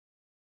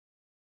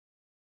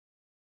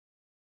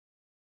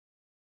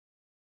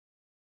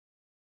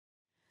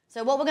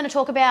So what we're going to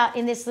talk about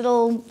in this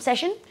little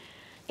session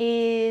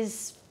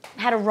is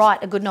how to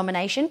write a good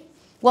nomination,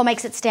 what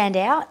makes it stand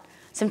out,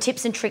 some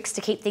tips and tricks to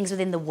keep things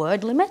within the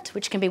word limit,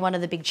 which can be one of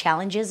the big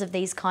challenges of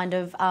these kind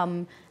of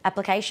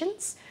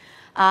applications,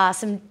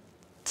 some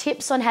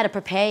tips on how to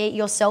prepare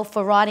yourself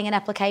for writing an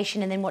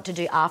application and then what to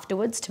do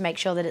afterwards to make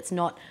sure that it's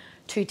not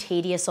too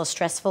tedious or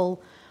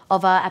stressful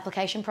of an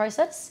application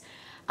process,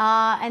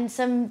 and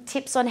some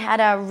tips on how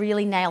to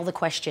really nail the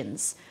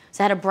questions.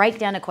 So how to break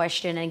down a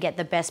question and get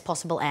the best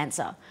possible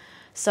answer.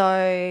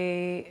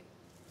 So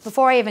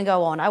before I even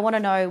go on, I want to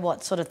know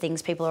what sort of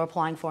things people are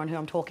applying for and who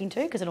I'm talking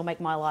to, because it'll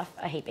make my life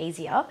a heap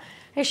easier.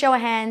 A show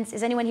of hands,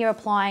 is anyone here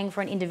applying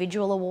for an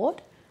individual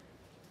award?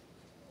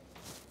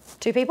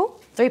 2 people?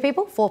 3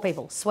 people? 4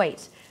 people?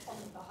 Sweet.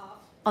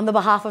 On the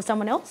behalf of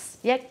someone else?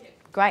 Yeah,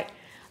 great.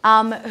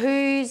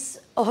 Who's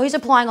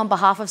applying on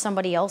behalf of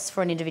somebody else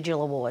for an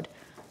individual award?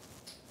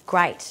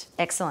 Great,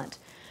 excellent.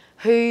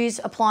 Who's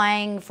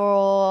applying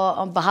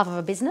on behalf of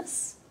a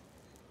business?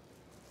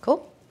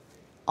 Cool.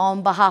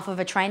 On behalf of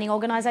a training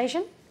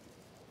organisation?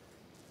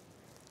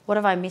 What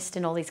have I missed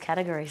in all these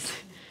categories?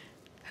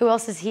 Who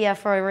else is here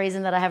for a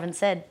reason that I haven't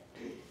said?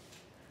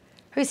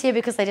 Who's here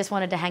because they just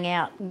wanted to hang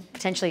out and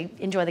potentially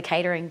enjoy the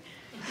catering?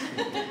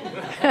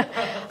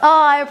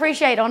 Oh, I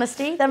appreciate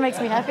honesty. That makes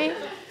me happy.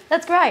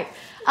 That's great.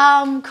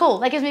 Cool,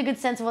 that gives me a good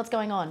sense of what's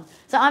going on.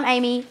 So I'm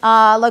Amy,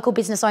 local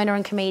business owner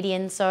and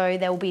comedian, so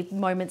there will be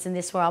moments in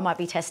this where I might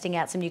be testing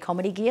out some new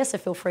comedy gear, so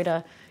feel free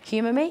to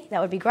humour me, that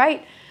would be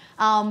great.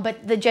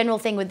 But the general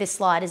thing with this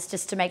slide is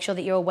just to make sure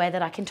that you're aware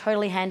that I can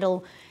totally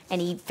handle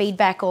any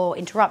feedback or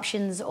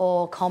interruptions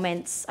or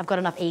comments. I've got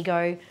enough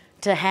ego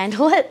to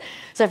handle it.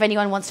 So if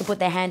anyone wants to put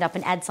their hand up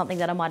and add something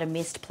that I might have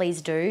missed,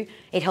 please do.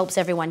 It helps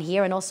everyone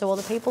here and also all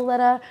the people that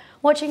are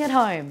watching at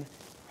home.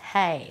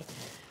 Hey.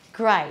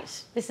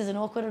 Great. This isn't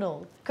awkward at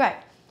all. Great.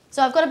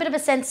 So I've got a bit of a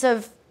sense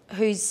of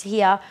who's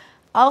here.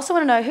 I also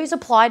want to know who's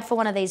applied for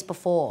one of these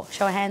before.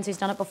 Show of hands who's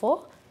done it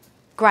before.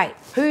 Great.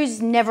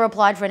 Who's never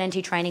applied for an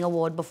NT Training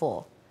Award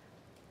before?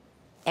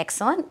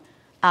 Excellent.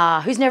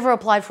 Who's never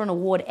applied for an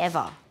award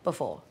ever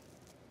before?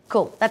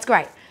 Cool. That's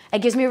great. It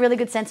gives me a really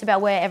good sense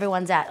about where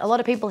everyone's at. A lot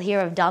of people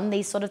here have done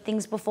these sort of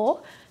things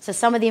before. So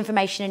some of the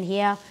information in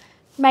here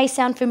may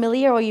sound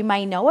familiar or you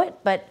may know it,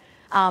 but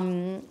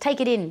take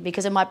it in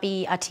because it might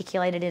be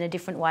articulated in a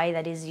different way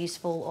that is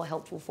useful or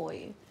helpful for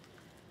you.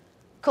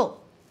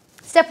 Cool.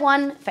 Step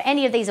 1 for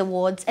any of these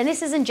awards, and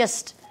this isn't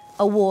just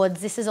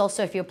awards, this is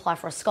also if you apply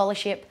for a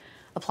scholarship,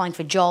 applying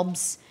for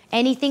jobs,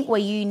 anything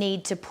where you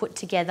need to put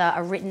together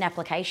a written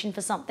application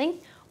for something,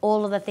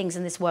 all of the things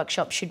in this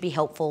workshop should be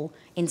helpful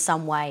in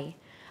some way.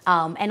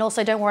 And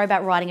also don't worry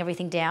about writing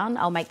everything down.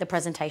 I'll make the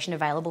presentation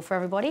available for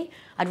everybody.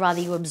 I'd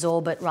rather you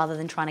absorb it rather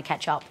than trying to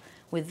catch up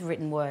with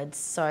written words.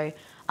 So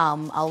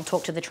I'll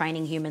talk to the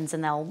training humans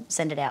and they'll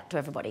send it out to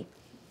everybody.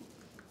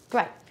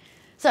 Great.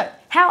 So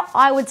how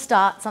I would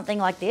start something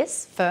like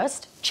this,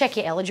 first, check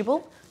you're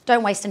eligible.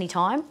 Don't waste any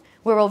time.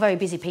 We're all very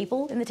busy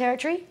people in the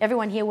Territory.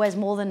 Everyone here wears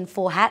more than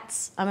 4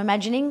 hats, I'm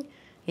imagining.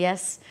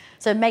 Yes.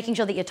 So making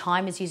sure that your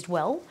time is used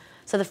well.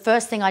 So the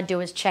first thing I'd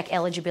do is check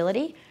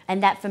eligibility,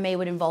 and that for me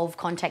would involve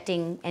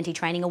contacting NT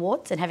Training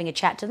Awards and having a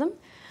chat to them.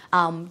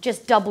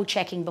 Just double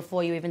checking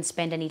before you even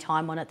spend any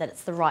time on it that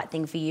it's the right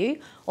thing for you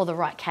or the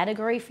right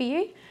category for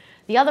you.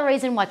 The other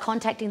reason why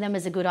contacting them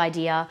is a good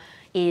idea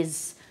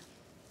is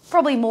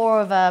probably more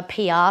of a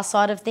PR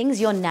side of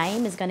things. Your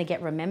name is going to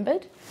get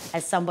remembered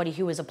as somebody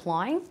who is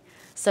applying.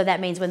 So that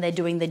means when they're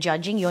doing the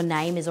judging, your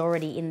name is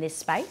already in this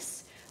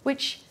space,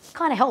 which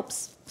kind of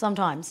helps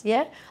sometimes,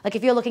 yeah? Like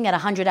if you're looking at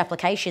 100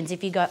 applications,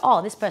 if you go,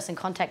 oh, this person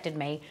contacted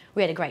me,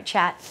 we had a great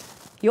chat,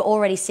 you're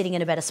already sitting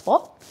in a better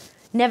spot.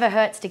 Never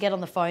hurts to get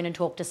on the phone and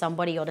talk to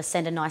somebody or to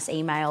send a nice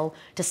email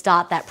to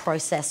start that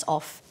process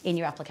off in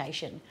your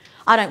application.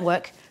 I don't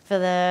work for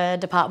the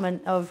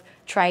Department of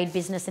Trade,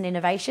 Business and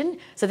Innovation,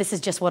 so this is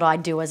just what I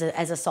do as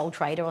a sole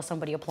trader or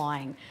somebody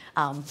applying.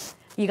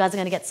 You guys are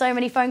going to get so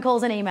many phone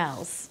calls and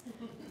emails.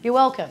 You're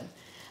welcome.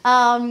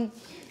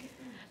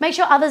 Make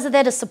sure others are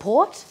there to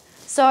support.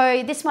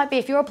 So this might be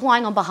if you're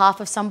applying on behalf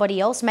of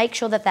somebody else, make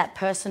sure that that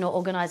person or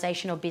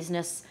organisation or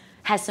business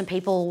has some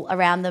people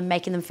around them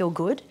making them feel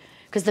good,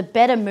 because the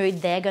better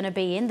mood they're going to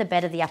be in, the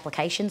better the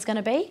application's going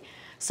to be.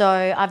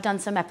 So I've done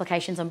some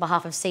applications on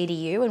behalf of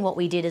CDU, and what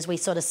we did is we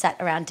sort of sat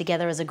around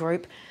together as a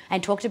group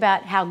and talked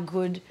about how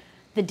good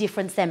the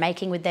difference they're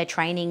making with their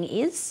training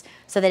is,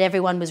 so that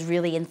everyone was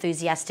really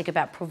enthusiastic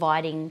about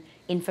providing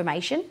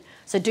information.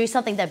 So do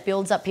something that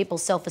builds up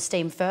people's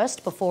self-esteem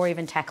first before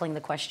even tackling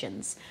the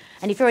questions.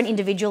 And if you're an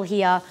individual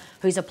here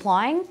who's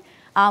applying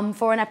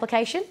for an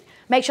application,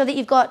 make sure that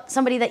you've got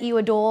somebody that you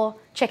adore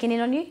checking in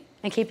on you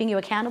and keeping you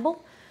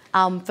accountable.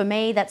 For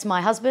me, that's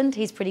my husband.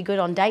 He's pretty good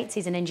on dates.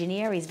 He's an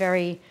engineer.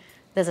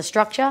 There's a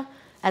structure.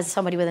 As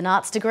somebody with an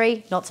arts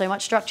degree, not so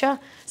much structure.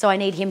 So I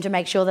need him to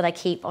make sure that I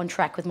keep on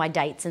track with my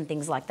dates and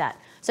things like that.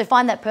 So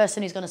find that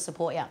person who's going to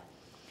support you.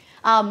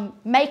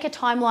 Make a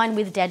timeline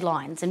with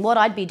deadlines. And what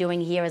I'd be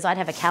doing here is I'd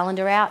have a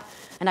calendar out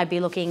and I'd be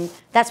looking,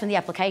 that's when the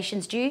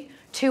application's due.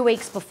 2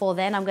 weeks before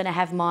then, I'm going to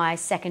have my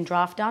second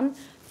draft done.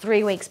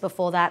 3 weeks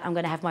before that, I'm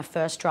going to have my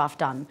first draft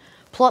done.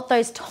 Plot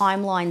those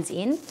timelines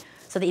in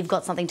so that you've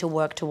got something to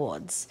work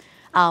towards.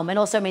 And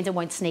also means it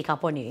won't sneak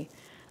up on you.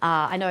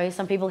 I know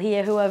some people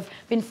here who have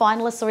been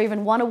finalists or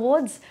even won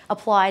awards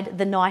applied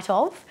the night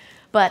of,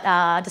 but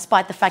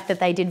despite the fact that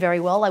they did very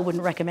well, I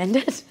wouldn't recommend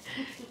it.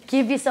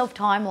 Give yourself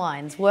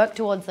timelines, work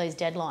towards those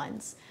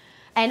deadlines.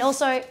 And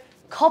also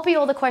copy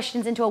all the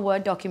questions into a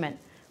Word document.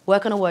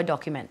 Work on a Word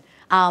document.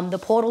 The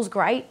portal's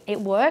great,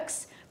 it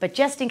works, but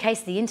just in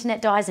case the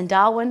internet dies in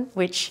Darwin,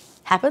 which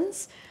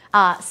happens,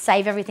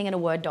 save everything in a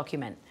Word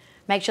document.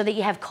 Make sure that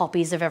you have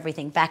copies of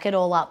everything, back it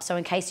all up, so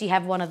in case you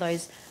have one of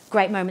those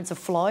great moments of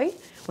flow,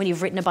 when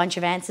you've written a bunch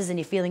of answers and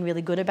you're feeling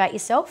really good about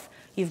yourself,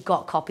 you've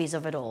got copies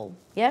of it all,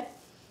 yeah?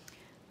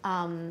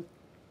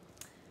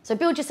 So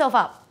build yourself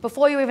up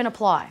before you even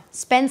apply.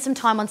 Spend some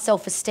time on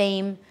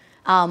self-esteem.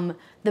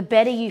 The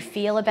better you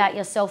feel about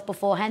yourself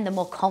beforehand, the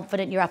more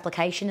confident your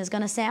application is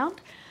going to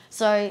sound.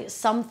 So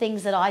some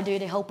things that I do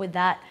to help with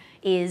that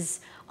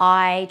is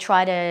I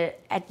try to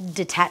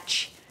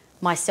detach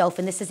myself,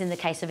 and this is in the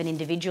case of an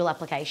individual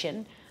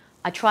application,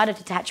 I try to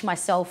detach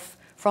myself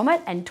from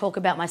it and talk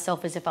about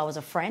myself as if I was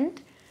a friend,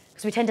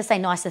 because we tend to say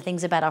nicer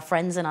things about our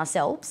friends and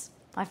ourselves,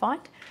 I find.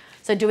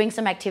 So doing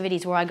some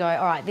activities where I go,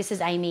 all right, this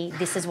is Amy,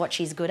 this is what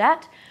she's good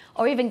at,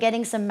 or even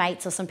getting some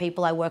mates or some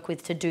people I work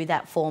with to do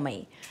that for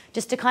me,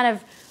 just to kind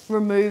of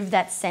remove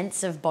that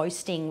sense of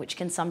boasting which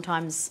can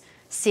sometimes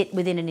sit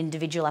within an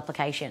individual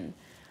application.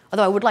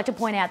 Although I would like to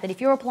point out that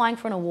if you're applying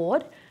for an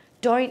award,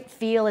 don't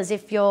feel as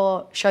if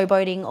you're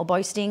showboating or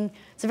boasting.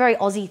 It's a very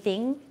Aussie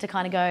thing to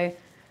kind of go,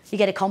 you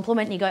get a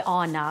compliment and you go,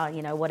 oh, nah,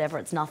 you know, whatever,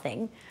 it's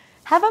nothing.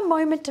 Have a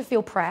moment to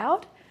feel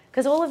proud,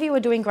 because all of you are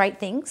doing great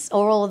things,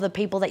 or all of the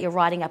people that you're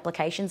writing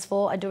applications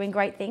for are doing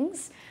great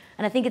things.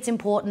 And I think it's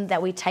important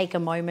that we take a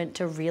moment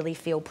to really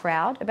feel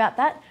proud about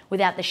that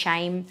without the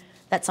shame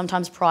that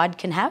sometimes pride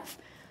can have.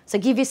 So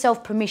give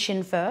yourself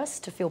permission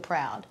first to feel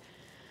proud.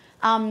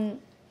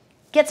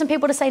 Get some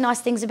people to say nice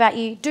things about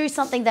you. Do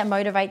something that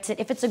motivates it.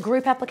 If it's a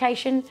group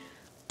application,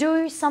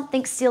 do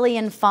something silly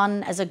and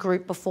fun as a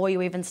group before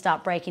you even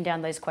start breaking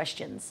down those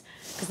questions.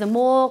 Because the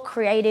more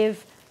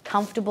creative,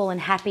 comfortable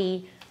and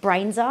happy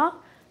brains are,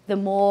 the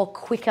more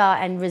quicker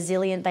and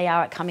resilient they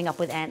are at coming up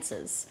with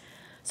answers.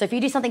 So if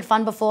you do something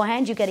fun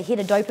beforehand, you get a hit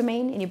of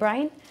dopamine in your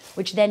brain,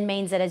 which then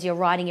means that as you're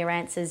writing your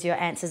answers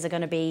are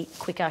going to be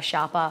quicker,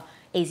 sharper,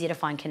 easier to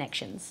find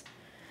connections.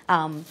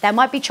 That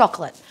might be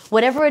chocolate.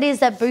 Whatever it is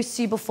that boosts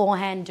you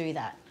beforehand, do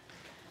that.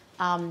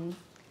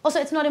 Also,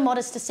 it's not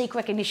immodest to seek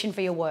recognition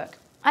for your work.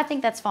 I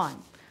think that's fine.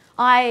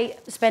 I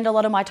spend a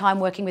lot of my time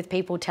working with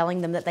people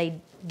telling them that they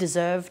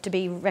deserve to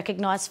be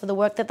recognised for the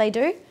work that they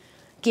do.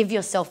 Give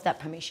yourself that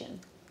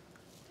permission.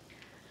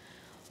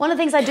 One of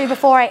the things I do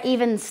before I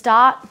even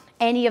start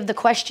any of the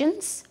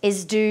questions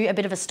is do a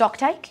bit of a stock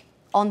take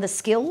on the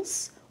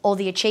skills or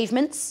the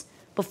achievements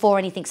before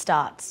anything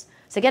starts.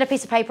 So get a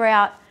piece of paper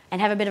out and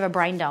have a bit of a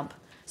brain dump.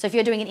 So if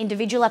you're doing an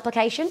individual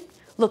application,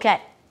 look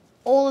at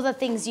all of the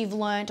things you've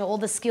learnt or all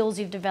the skills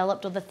you've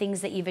developed or the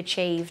things that you've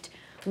achieved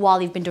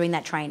while you've been doing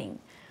that training.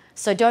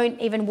 So don't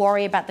even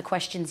worry about the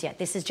questions yet.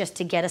 This is just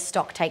to get a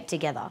stock take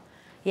together,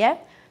 yeah?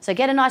 So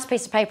get a nice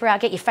piece of paper out,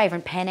 get your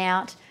favourite pen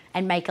out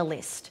and make a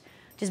list.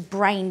 Just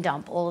brain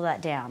dump all of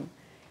that down.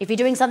 If you're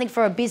doing something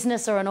for a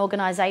business or an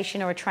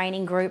organisation or a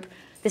training group,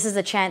 this is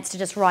a chance to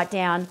just write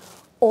down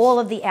all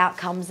of the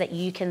outcomes that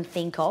you can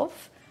think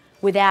of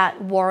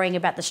without worrying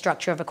about the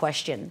structure of a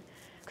question.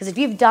 Because if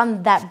you've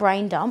done that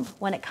brain dump,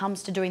 when it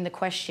comes to doing the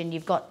question,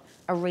 you've got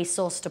a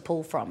resource to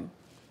pull from.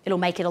 It'll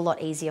make it a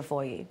lot easier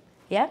for you,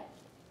 yeah?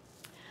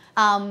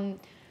 And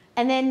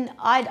then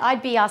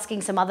I'd be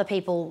asking some other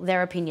people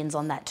their opinions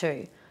on that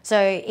too.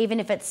 So even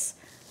if it's,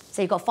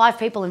 so you've got 5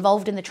 people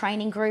involved in the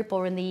training group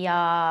or in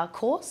the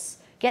course,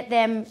 get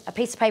them a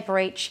piece of paper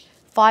each,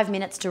 5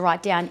 minutes to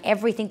write down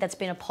everything that's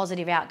been a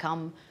positive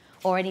outcome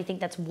or anything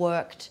that's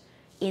worked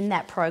in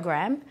that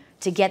program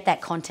to get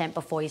that content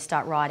before you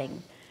start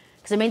writing.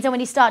 Because it means that when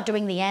you start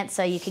doing the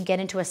answer, you can get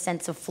into a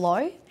sense of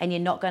flow and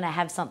you're not going to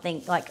have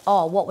something like,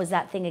 oh, what was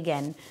that thing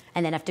again?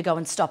 And then have to go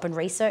and stop and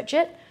research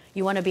it.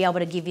 You want to be able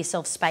to give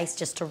yourself space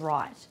just to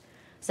write.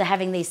 So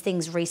having these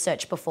things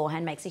researched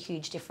beforehand makes a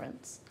huge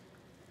difference.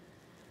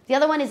 The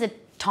other one is a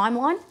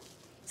timeline.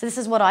 So this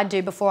is what I'd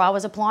do before I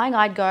was applying.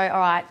 I'd go, all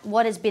right,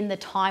 what has been the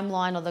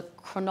timeline or the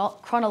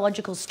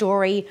chronological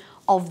story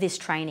of this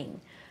training?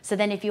 So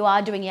then if you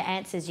are doing your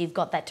answers, you've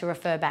got that to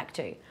refer back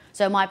to.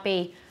 So it might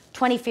be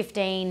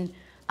 2015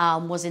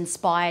 was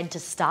inspired to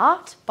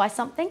start by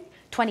something.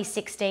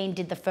 2016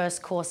 did the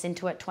first course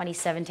into it.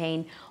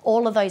 2017,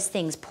 all of those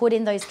things, put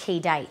in those key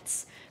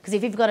dates. Because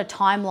if you've got a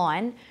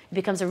timeline, it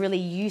becomes a really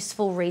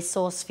useful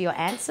resource for your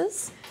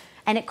answers.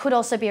 And it could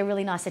also be a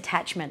really nice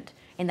attachment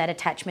in that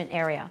attachment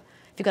area.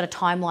 If you've got a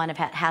timeline of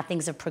how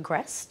things have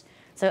progressed.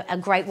 So a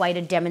great way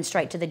to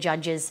demonstrate to the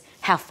judges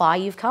how far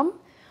you've come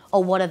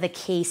or what are the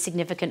key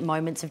significant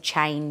moments of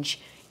change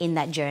in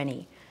that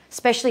journey.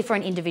 Especially for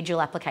an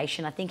individual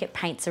application, I think it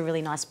paints a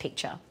really nice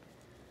picture.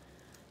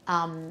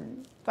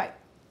 Great.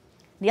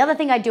 The other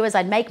thing I'd do is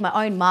I'd make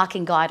my own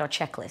marking guide or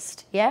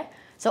checklist, yeah?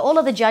 So all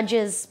of the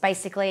judges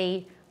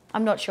basically,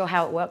 I'm not sure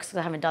how it works because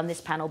I haven't done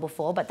this panel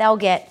before, but they'll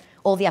get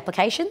all the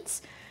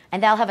applications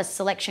and they'll have a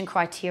selection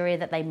criteria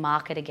that they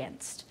mark it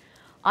against.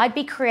 I'd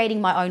be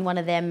creating my own one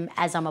of them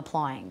as I'm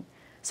applying.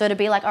 So it'd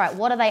be like, all right,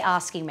 what are they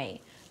asking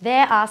me?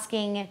 They're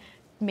asking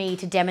me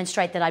to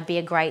demonstrate that I'd be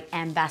a great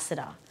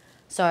ambassador.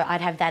 So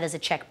I'd have that as a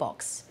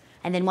checkbox.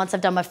 And then once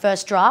I've done my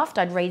first draft,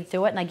 I'd read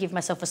through it and I'd give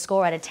myself a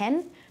score out of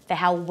 10 for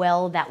how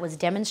well that was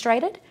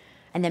demonstrated.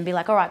 And then be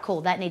like, all right,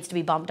 cool, that needs to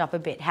be bumped up a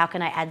bit. How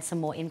can I add some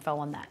more info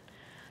on that?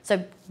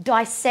 So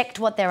dissect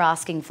what they're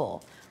asking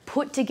for.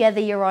 Put together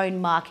your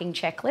own marking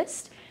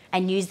checklist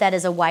and use that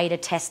as a way to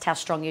test how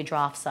strong your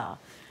drafts are.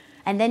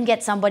 And then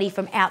get somebody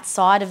from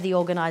outside of the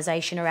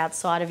organisation or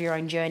outside of your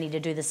own journey to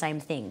do the same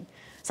thing.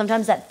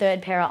 Sometimes that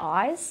third pair of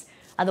eyes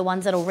are the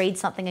ones that'll read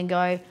something and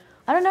go,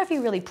 I don't know if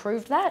you really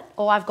proved that,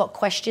 or I've got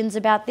questions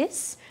about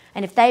this.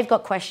 And if they've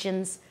got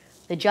questions,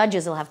 the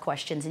judges will have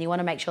questions and you want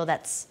to make sure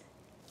that's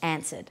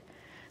answered.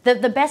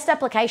 The best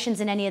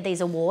applications in any of these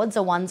awards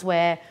are ones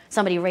where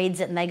somebody reads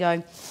it and they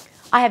go,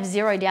 I have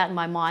zero doubt in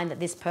my mind that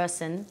this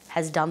person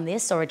has done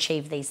this or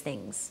achieved these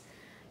things.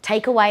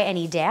 Take away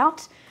any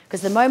doubt,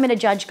 because the moment a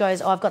judge goes,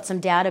 oh, I've got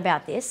some doubt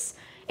about this,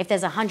 if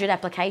there's 100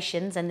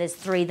 applications and there's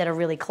 3 that are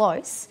really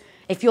close,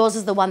 if yours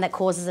is the one that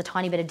causes a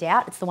tiny bit of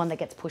doubt, it's the one that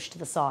gets pushed to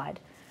the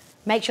side.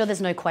 Make sure there's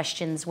no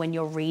questions when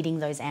you're reading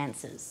those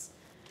answers.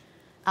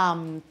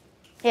 And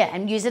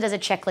use it as a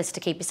checklist to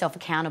keep yourself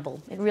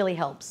accountable. It really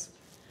helps.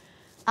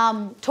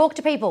 Talk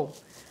to people.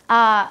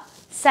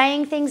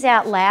 Saying things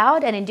out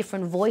loud and in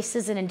different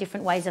voices and in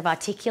different ways of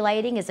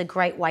articulating is a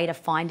great way to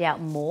find out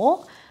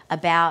more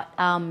about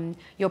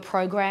your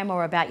program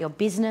or about your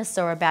business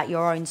or about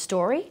your own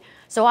story.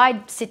 So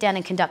I'd sit down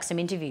and conduct some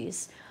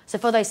interviews. So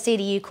for those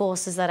CDU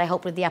courses that I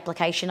helped with the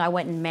application, I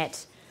went and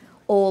met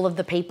all of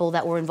the people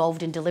that were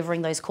involved in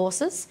delivering those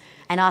courses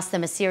and asked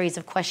them a series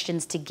of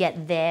questions to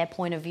get their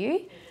point of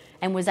view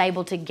and was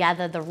able to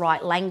gather the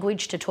right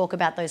language to talk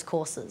about those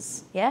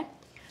courses, yeah?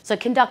 So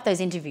conduct those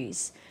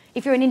interviews.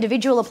 If you're an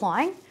individual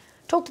applying,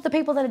 talk to the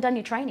people that have done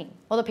your training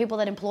or the people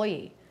that employ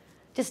you.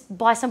 Just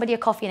buy somebody a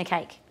coffee and a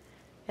cake.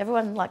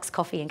 Everyone likes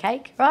coffee and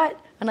cake, right?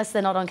 Unless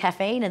they're not on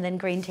caffeine, and then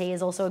green tea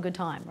is also a good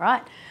time,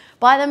 right?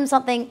 Buy them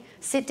something,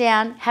 sit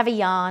down, have a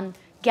yarn,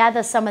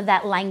 gather some of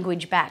that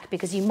language back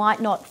because you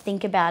might not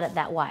think about it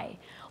that way.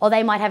 Or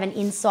they might have an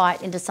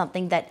insight into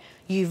something that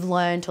you've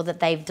learned or that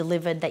they've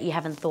delivered that you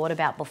haven't thought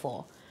about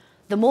before.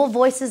 The more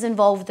voices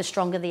involved, the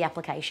stronger the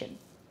application.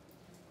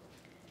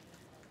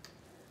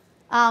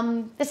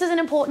 This is an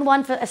important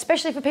one,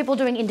 especially for people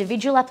doing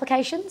individual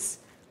applications.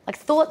 Like,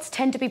 thoughts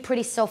tend to be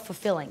pretty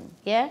self-fulfilling,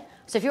 yeah?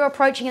 So if you're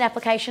approaching an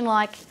application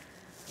like,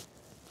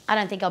 I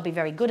don't think I'll be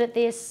very good at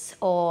this,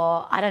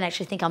 or I don't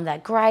actually think I'm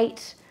that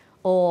great,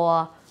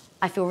 or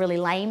I feel really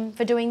lame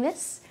for doing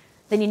this,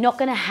 then you're not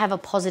going to have a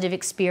positive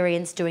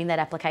experience doing that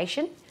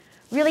application.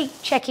 Really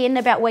check in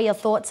about where your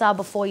thoughts are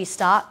before you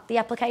start the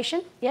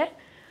application, yeah?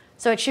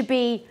 So it should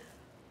be,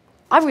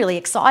 I'm really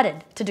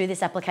excited to do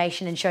this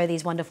application and show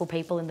these wonderful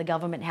people in the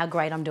government how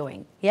great I'm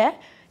doing, yeah?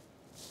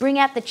 Bring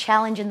out the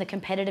challenge and the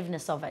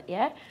competitiveness of it,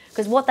 yeah?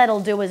 Because what that'll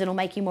do is it'll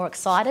make you more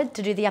excited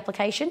to do the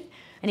application.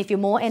 And if you're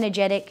more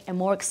energetic and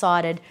more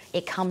excited,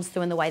 it comes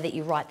through in the way that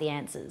you write the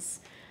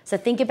answers. So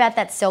think about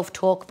that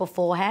self-talk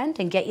beforehand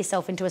and get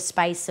yourself into a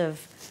space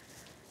of,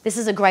 this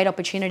is a great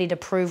opportunity to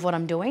prove what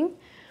I'm doing,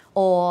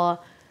 or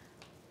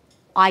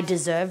I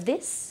deserve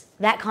this.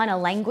 That kind of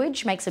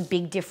language makes a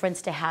big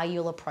difference to how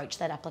you'll approach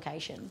that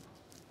application.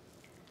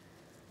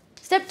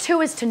 Step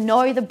 2 is to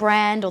know the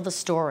brand or the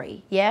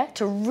story, yeah?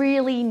 To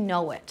really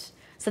know it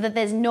so that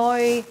there's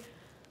no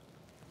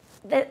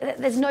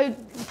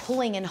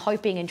pulling and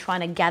hoping and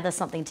trying to gather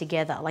something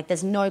together. Like,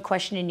 there's no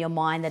question in your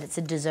mind that it's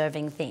a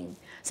deserving thing.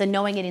 So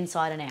knowing it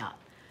inside and out.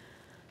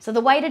 So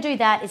the way to do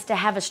that is to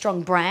have a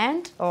strong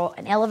brand or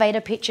an elevator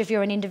pitch if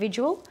you're an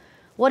individual.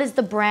 What is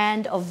the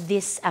brand of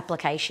this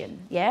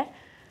application, yeah?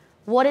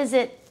 What is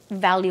it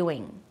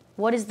valuing?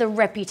 What is the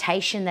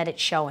reputation that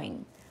it's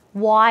showing?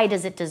 Why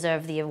does it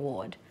deserve the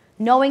award?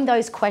 Knowing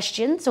those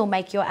questions will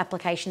make your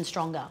application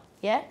stronger,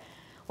 yeah?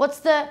 What's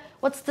the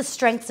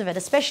strengths of it,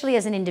 especially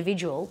as an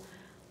individual?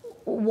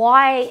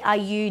 Why are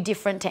you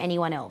different to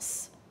anyone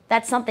else?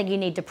 That's something you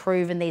need to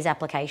prove in these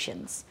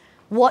applications.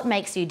 What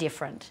makes you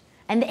different?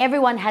 And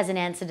everyone has an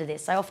answer to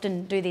this. I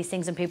often do these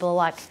things and people are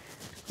like,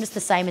 I'm just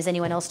the same as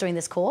anyone else doing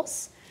this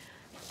course.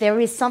 There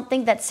is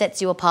something that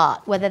sets you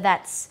apart, whether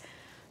that's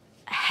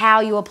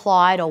how you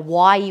applied or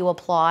why you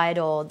applied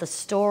or the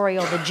story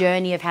or the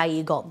journey of how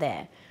you got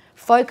there.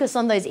 Focus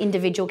on those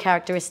individual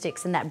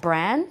characteristics and that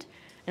brand,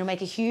 and it'll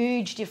make a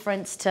huge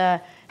difference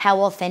to how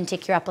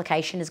authentic your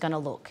application is going to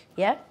look,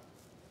 yeah?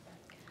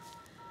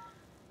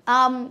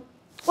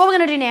 What we're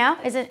going to do now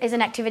is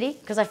an activity,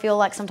 because I feel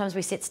like sometimes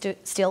we sit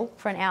still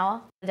for an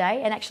hour a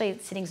day, and actually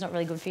sitting's not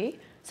really good for you.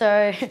 So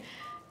I'm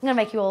going to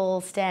make you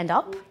all stand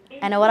up,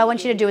 and what I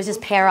want you to do is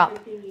just pair up.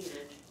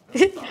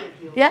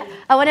 Yeah?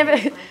 I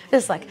want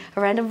there's like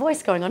a random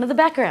voice going on in the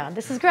background.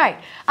 This is great.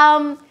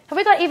 Have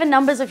we got even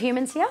numbers of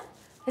humans here?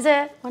 Is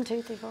there 1,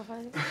 2, 3, 4,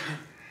 5, 6?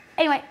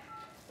 Anyway,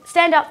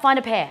 stand up, find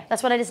a pair.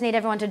 That's what I just need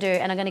everyone to do,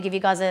 and I'm going to give you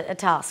guys a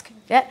task.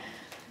 Yeah?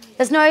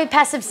 There's no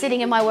passive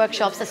sitting in my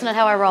workshops. That's not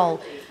how I roll.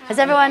 Has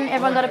everyone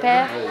got a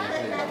pair?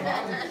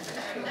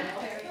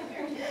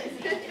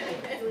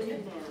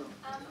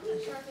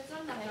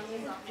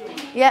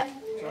 Yep.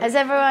 Has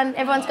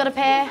everyone's got a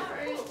pair?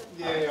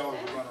 Yeah, I was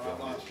runner-up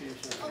last year.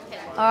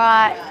 All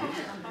right.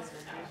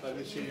 So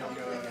this year I'm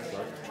going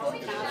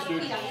to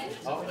students.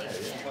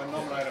 I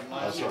nominated them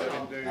last year. I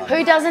didn't do.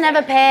 Who doesn't have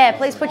a pair?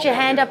 Please put your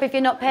hand up if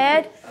you're not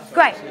paired.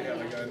 Great. See how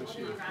they go this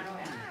year.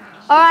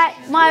 All right,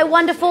 my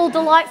wonderful,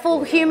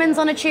 delightful humans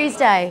on a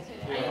Tuesday.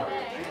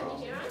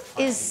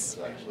 Do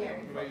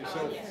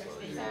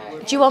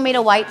you want me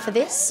to wait for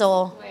this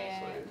or?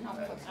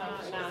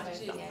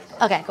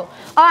 Okay, cool.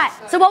 All right,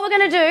 so what we're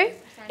going to do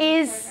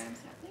is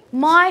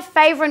my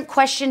favourite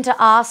question to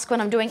ask when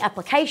I'm doing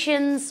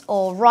applications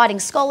or writing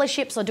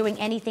scholarships or doing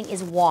anything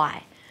is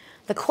why.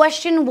 The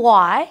question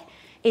why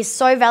is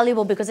so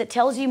valuable because it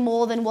tells you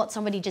more than what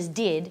somebody just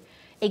did.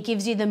 It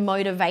gives you the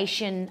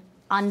motivation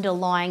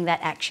underlying that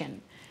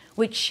action,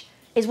 which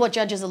is what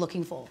judges are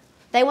looking for.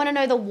 They want to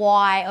know the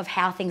why of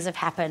how things have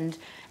happened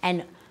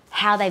and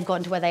how they've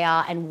gotten to where they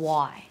are and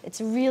why. It's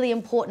a really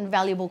important,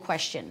 valuable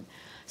question.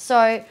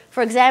 So,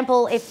 for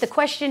example, if the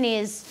question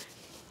is,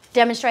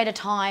 demonstrate a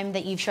time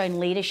that you've shown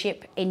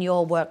leadership in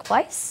your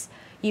workplace,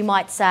 you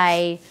might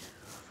say,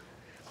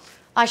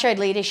 I showed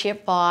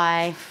leadership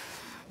by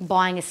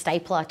buying a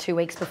stapler 2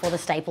 weeks before the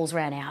staples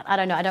ran out. I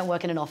don't know, I don't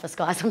work in an office,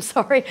 guys, I'm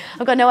sorry.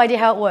 I've got no idea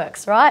how it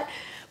works, right?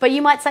 But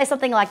you might say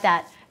something like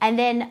that. And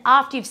then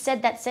after you've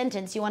said that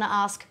sentence, you want to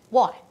ask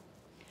why.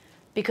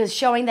 Because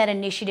showing that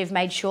initiative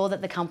made sure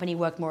that the company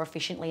worked more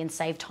efficiently and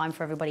saved time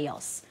for everybody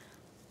else.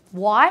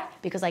 Why?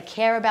 Because I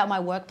care about my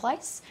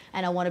workplace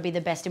and I want to be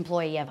the best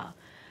employee ever.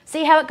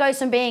 See how it goes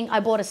from being, I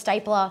bought a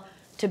stapler,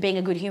 to being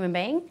a good human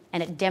being,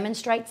 and it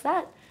demonstrates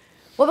that?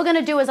 What we're going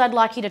to do is I'd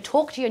like you to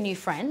talk to your new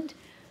friend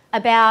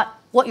about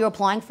what you're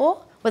applying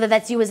for, whether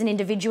that's you as an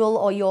individual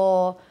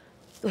or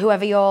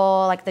whoever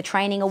you're, like the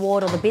training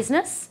award or the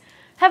business.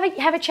 Have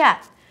a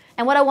chat.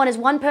 And what I want is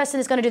one person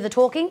is going to do the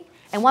talking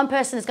and one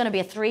person is going to be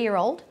a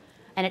 3-year-old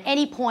and at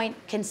any point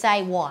can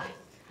say why.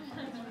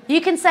 You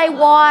can say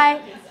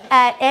why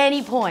at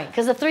any point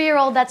because a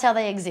 3-year-old, that's how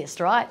they exist,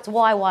 right? It's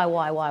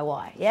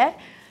why, yeah?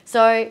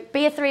 So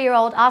be a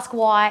 3-year-old, ask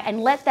why,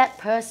 and let that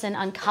person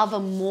uncover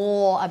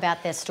more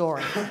about their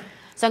story.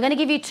 So I'm going to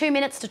give you 2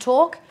 minutes to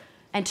talk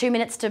and 2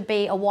 minutes to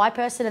be a why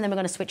person, and then we're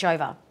going to switch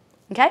over.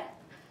 Okay?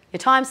 Your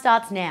time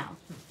starts now.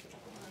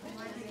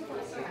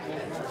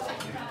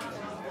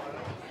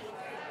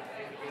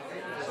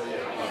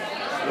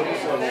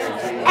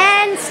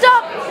 And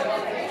stop!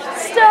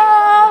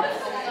 Stop!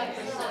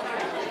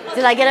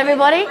 Did I get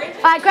everybody?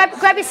 All right,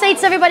 grab your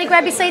seats, everybody.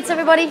 Grab your seats,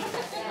 everybody.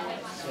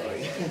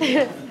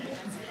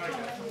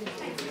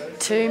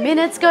 2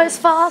 minutes goes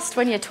fast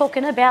when you're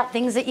talking about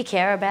things that you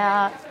care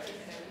about.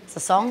 It's a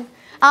song.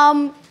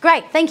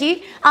 Great, thank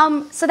you.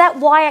 So that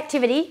why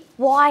activity,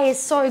 why is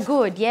so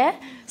good, yeah?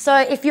 So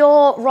if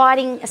you're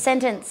writing a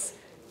sentence,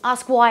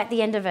 ask why at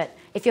the end of it.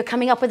 If you're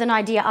coming up with an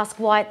idea, ask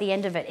why at the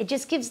end of it. It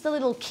just gives the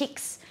little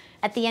kicks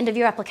at the end of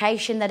your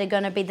application that are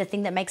going to be the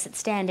thing that makes it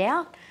stand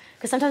out.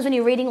 Because sometimes when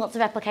you're reading lots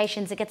of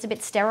applications, it gets a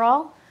bit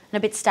sterile and a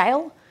bit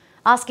stale.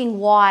 Asking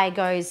why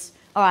goes,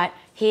 all right,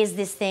 here's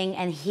this thing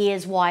and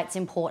here's why it's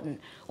important.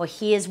 Or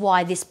here's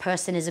why this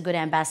person is a good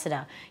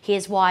ambassador.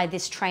 Here's why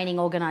this training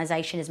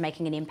organisation is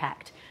making an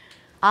impact.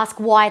 Ask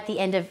why at the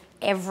end of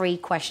every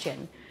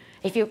question.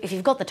 If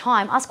you've got the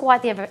time, ask why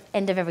at the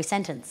end of every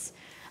sentence.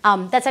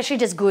 That's actually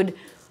just good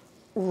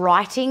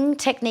writing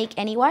technique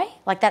anyway.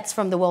 Like that's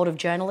from the world of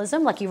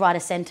journalism. Like you write a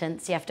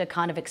sentence, you have to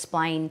kind of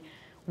explain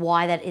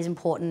why that is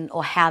important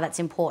or how that's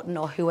important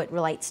or who it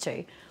relates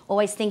to.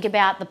 Always think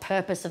about the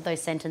purpose of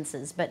those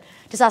sentences, but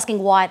just asking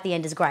why at the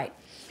end is great.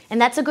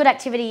 And that's a good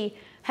activity.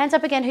 Hands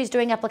up again who's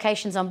doing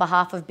applications on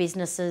behalf of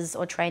businesses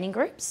or training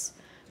groups.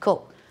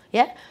 Cool,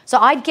 yeah? So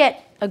I'd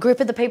get a group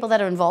of the people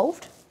that are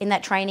involved in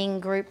that training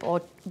group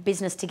or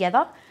business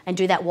together and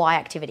do that why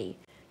activity,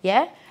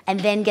 yeah?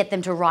 And then get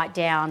them to write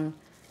down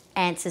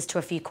answers to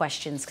a few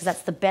questions because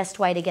that's the best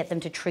way to get them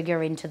to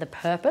trigger into the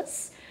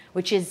purpose,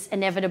 which is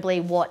inevitably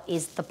what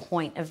is the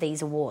point of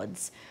these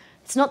awards.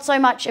 It's not so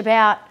much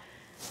about,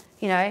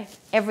 you know,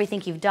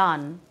 everything you've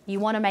done. You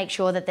want to make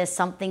sure that there's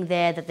something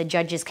there that the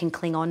judges can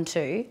cling on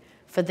to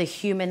for the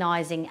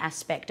humanising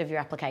aspect of your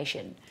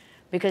application.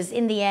 Because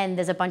in the end,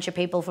 there's a bunch of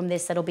people from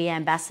this that'll be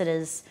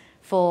ambassadors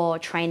for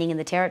training in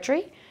the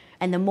territory.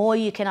 And the more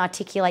you can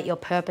articulate your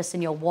purpose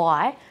and your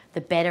why,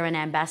 the better an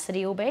ambassador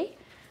you'll be.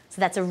 So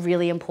that's a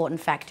really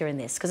important factor in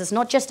this because it's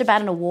not just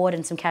about an award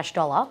and some cash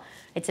dollar.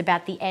 It's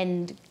about the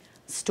end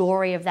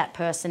story of that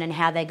person and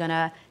how they're going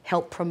to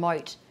help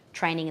promote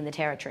training in the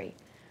territory.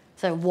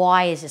 So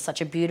why is just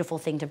such a beautiful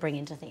thing to bring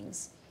into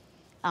things.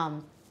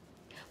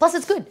 Plus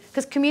it's good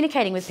because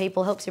communicating with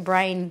people helps your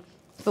brain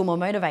feel more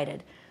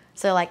motivated.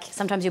 So like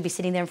sometimes you'll be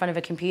sitting there in front of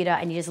a computer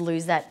and you just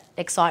lose that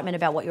excitement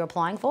about what you're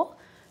applying for.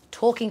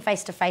 Talking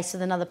face to face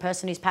with another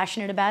person who's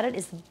passionate about it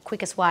is the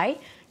quickest way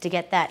to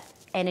get that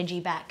energy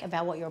back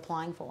about what you're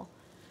applying for.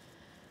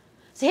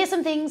 So here's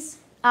some things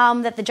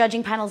that the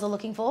judging panels are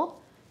looking for.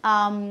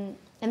 And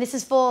this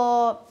is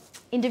for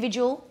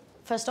individual,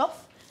 first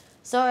off.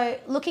 So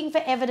looking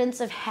for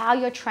evidence of how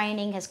your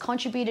training has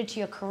contributed to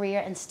your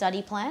career and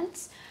study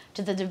plans,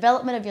 to the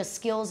development of your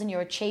skills and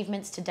your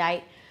achievements to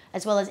date,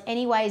 as well as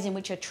any ways in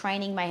which your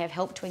training may have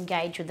helped to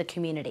engage with the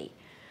community.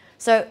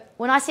 So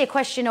when I see a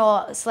question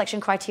or selection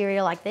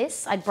criteria like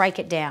this, I'd break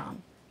it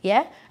down,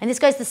 yeah? And this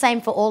goes the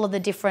same for all of the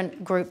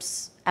different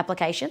groups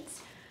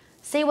applications.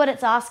 See what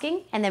it's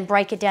asking and then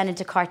break it down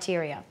into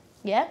criteria,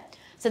 yeah?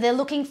 So they're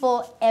looking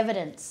for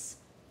evidence.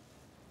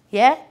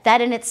 Yeah,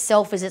 that in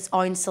itself is its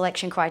own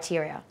selection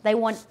criteria. They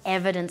want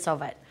evidence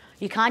of it.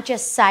 You can't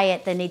just say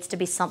it, there needs to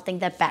be something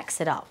that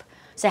backs it up.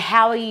 So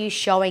how are you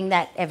showing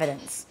that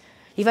evidence?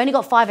 You've only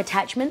got 5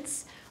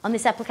 attachments on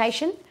this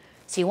application,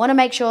 so you want to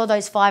make sure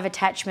those 5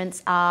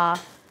 attachments are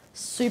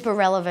super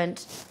relevant,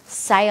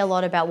 say a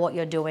lot about what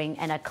you're doing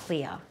and are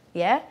clear,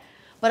 yeah?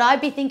 But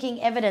I'd be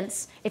thinking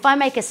evidence, if I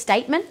make a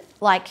statement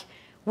like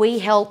we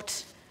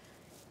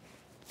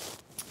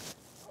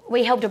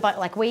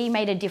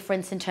made a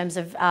difference in terms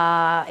of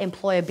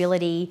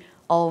employability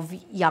of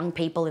young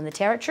people in the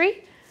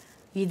territory.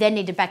 You then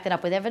need to back that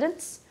up with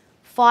evidence.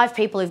 5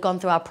 people who've gone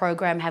through our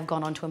program have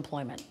gone on to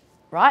employment,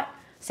 right?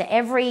 So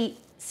every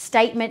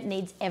statement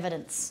needs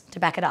evidence to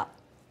back it up.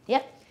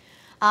 Yep.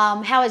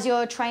 How has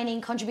your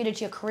training contributed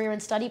to your career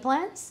and study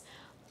plans?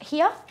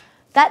 Here,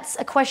 that's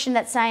a question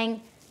that's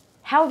saying,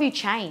 how have you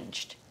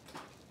changed?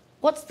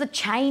 What's the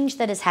change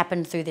that has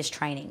happened through this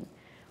training?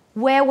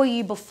 Where were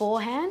you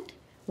beforehand?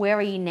 Where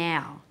are you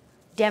now?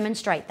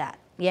 Demonstrate that,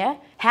 yeah?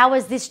 How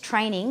has this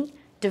training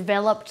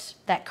developed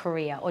that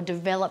career or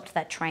developed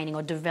that training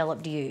or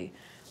developed you?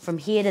 From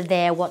here to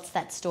there, what's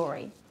that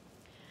story?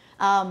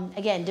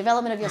 Again,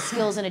 development of your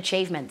skills and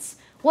achievements.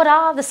 What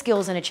are the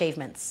skills and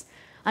achievements?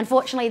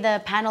 Unfortunately,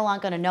 the panel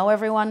aren't going to know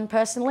everyone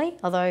personally,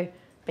 although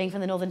being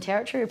from the Northern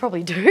Territory, we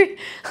probably do.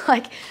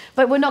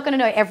 But we're not going to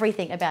know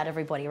everything about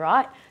everybody,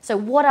 right? So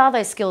what are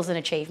those skills and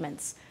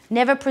achievements?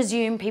 Never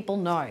presume people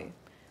know.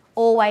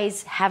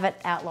 Always have it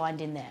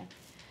outlined in there.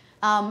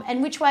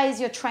 And which ways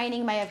your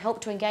training may have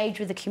helped to engage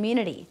with the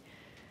community.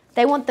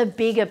 They want the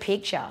bigger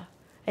picture.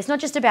 It's not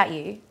just about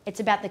you, it's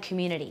about the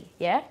community,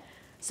 yeah?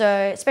 So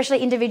especially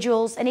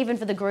individuals and even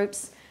for the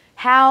groups,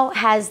 how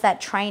has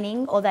that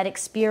training or that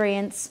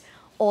experience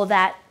or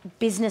that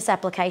business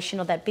application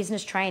or that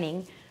business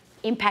training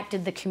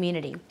impacted the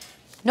community?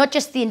 Not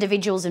just the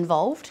individuals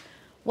involved,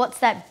 what's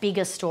that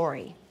bigger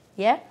story,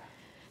 yeah?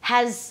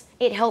 Has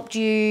it helped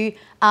you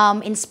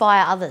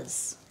inspire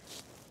others?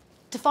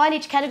 To find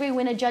each category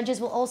winner, judges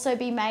will also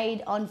be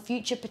made on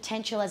future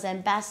potential as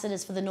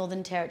ambassadors for the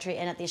Northern Territory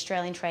and at the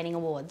Australian Training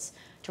Awards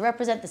to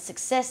represent the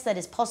success that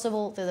is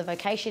possible through the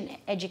vocation,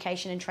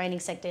 education and training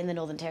sector in the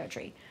Northern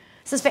Territory.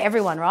 This is for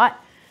everyone, right?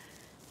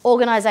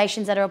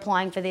 Organisations that are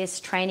applying for this,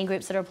 training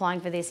groups that are applying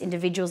for this,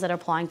 individuals that are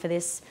applying for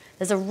this.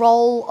 There's a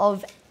role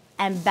of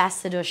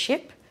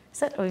ambassadorship. Is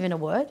that even a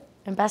word?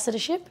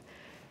 Ambassadorship?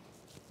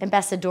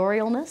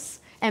 Ambassadorialness?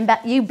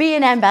 You be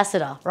an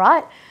ambassador,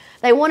 right?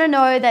 They want to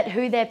know that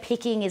who they're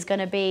picking is going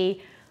to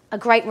be a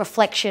great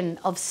reflection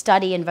of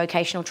study and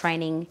vocational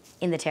training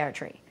in the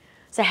Territory.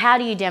 So how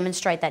do you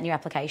demonstrate that in your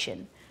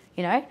application?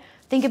 You know,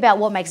 think about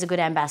what makes a good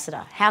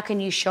ambassador. How can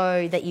you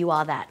show that you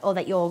are that or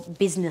that your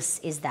business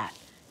is that?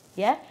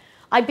 Yeah?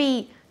 I'd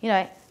be, you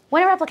know,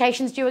 when are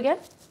applications due again?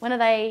 When are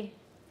they?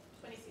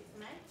 26th of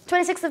May.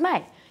 26th of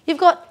May. You've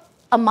got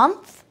a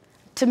month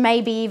to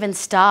maybe even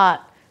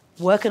start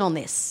working on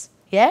this.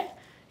 Yeah?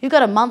 You've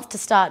got a month to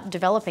start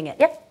developing it.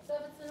 Yep. So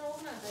if it's an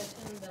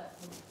organisation that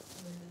wins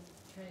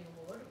the training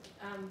award,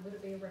 would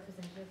it be a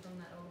representative from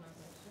that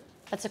organisation?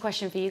 That's a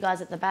question for you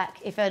guys at the back.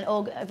 If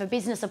a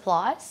business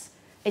applies,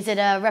 is it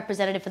a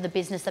representative for the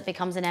business that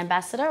becomes an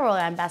ambassador or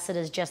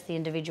ambassadors just the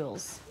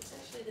individuals? It's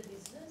actually the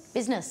business.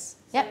 Business,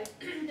 So yep.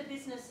 the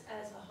business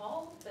as a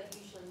whole, but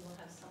usually we'll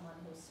have someone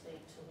who'll speak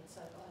to it,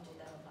 so I do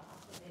that on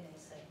behalf of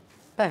NEC.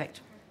 Perfect.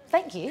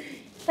 Thank you.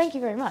 Thank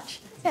you very much.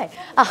 Yeah,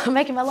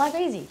 making my life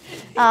easy.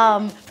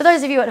 For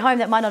those of you at home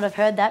that might not have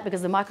heard that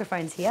because the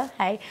microphone's here,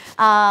 hey,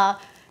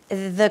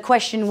 the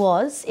question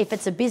was, if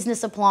it's a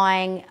business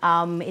applying,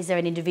 is there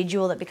an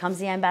individual that becomes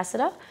the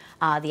ambassador?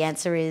 The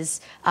answer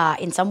is,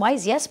 in some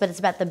ways, yes, but it's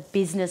about the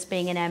business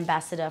being an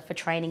ambassador for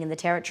training in the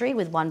Territory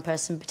with one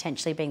person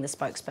potentially being the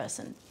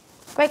spokesperson.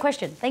 Great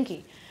question, thank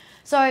you.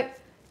 So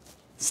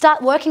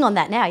start working on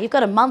that now. You've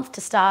got a month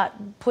to start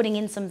putting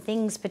in some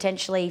things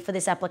potentially for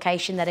this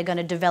application that are going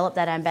to develop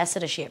that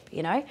ambassadorship,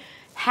 you know?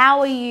 How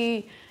are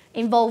you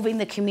involving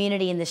the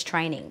community in this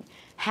training?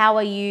 How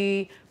are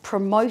you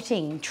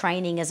promoting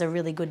training as a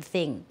really good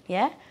thing,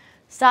 yeah?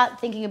 Start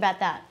thinking about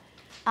that.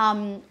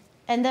 And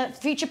the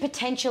future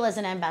potential as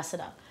an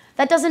ambassador.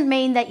 That doesn't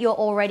mean that you're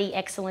already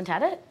excellent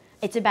at it.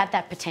 It's about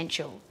that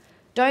potential.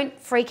 Don't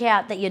freak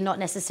out that you're not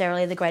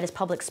necessarily the greatest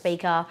public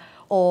speaker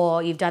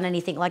or you've done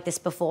anything like this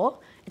before.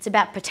 It's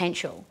about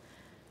potential.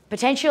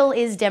 Potential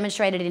is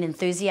demonstrated in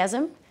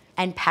enthusiasm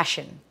and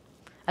passion.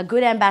 A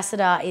good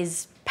ambassador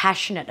is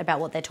passionate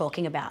about what they're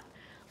talking about.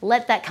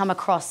 Let that come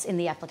across in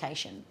the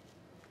application.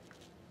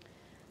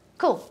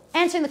 Cool.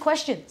 Answering the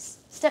questions.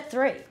 Step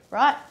 3,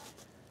 right?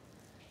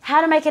 How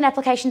to make an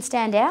application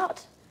stand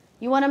out?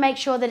 You want to make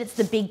sure that it's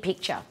the big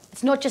picture.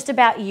 It's not just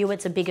about you,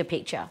 it's a bigger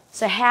picture.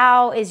 So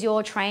how is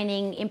your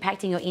training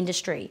impacting your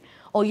industry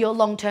or your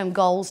long-term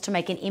goals to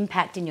make an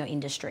impact in your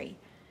industry?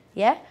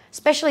 Yeah?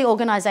 Especially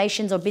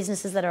organisations or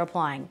businesses that are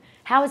applying.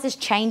 How is this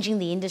changing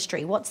the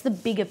industry? What's the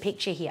bigger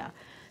picture here?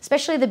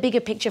 Especially the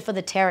bigger picture for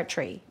the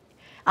territory.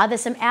 Are there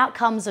some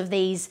outcomes of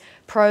these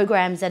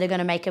programs that are going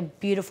to make a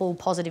beautiful,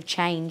 positive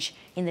change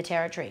in the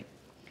territory?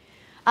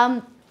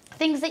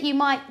 Things that you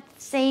might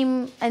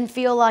seem and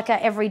feel like are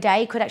every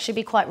day could actually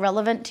be quite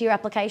relevant to your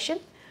application.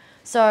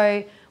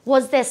 So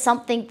was there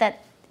something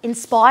that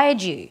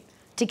inspired you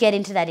to get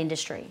into that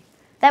industry?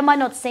 That might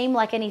not seem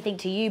like anything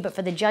to you, but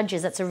for the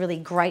judges, that's a really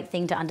great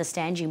thing to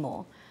understand you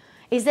more.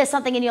 Is there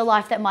something in your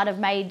life that might have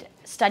made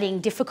studying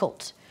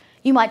difficult?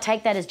 You might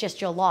take that as just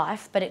your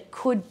life, but it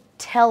could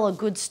tell a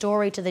good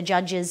story to the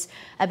judges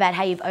about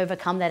how you've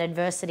overcome that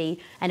adversity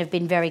and have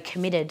been very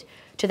committed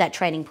to that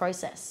training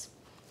process.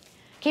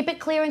 Keep it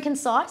clear and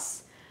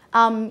concise.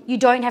 You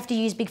don't have to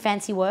use big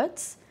fancy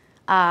words.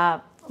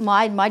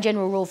 My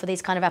general rule for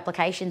these kind of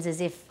applications is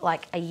if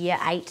like a year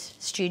 8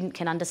 student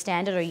can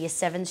understand it or a year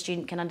 7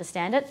 student can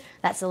understand it,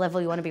 that's the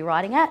level you want to be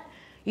writing at.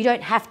 You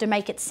don't have to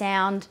make it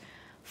sound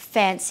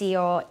fancy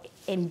or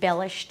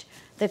embellished.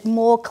 The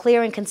more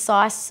clear and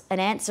concise an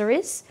answer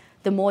is,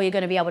 the more you're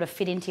going to be able to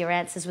fit into your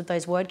answers with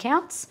those word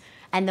counts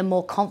and the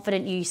more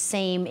confident you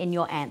seem in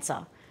your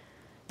answer.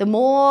 The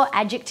more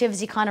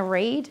adjectives you kind of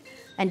read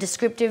and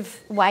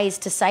descriptive ways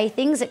to say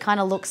things, it kind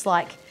of looks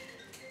like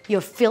you're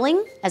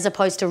filling as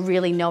opposed to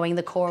really knowing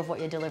the core of what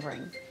you're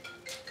delivering.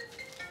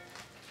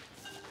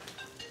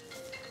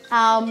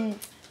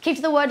 Keep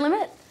to the word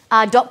limit.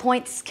 Dot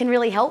points can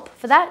really help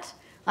for that.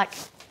 Like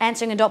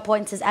answering in dot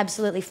points is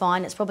absolutely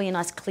fine. It's probably a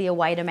nice clear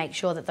way to make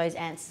sure that those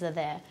answers are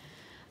there.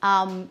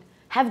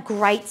 Have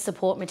great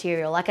support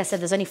material. Like I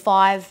said, there's only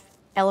 5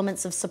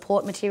 elements of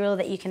support material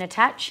that you can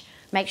attach.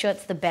 Make sure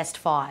it's the best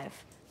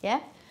 5,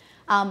 yeah?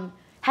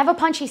 Have a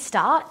punchy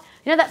start.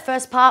 You know that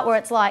first part where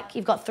it's like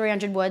you've got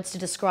 300 words to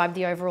describe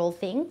the overall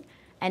thing?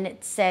 And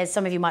it says,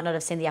 some of you might not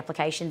have seen the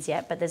applications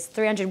yet, but there's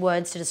 300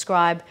 words to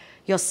describe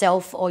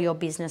yourself or your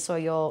business or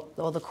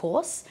the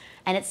course.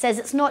 And it says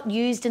it's not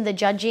used in the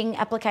judging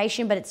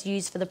application, but it's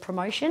used for the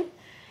promotion.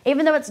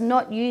 Even though it's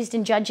not used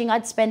in judging,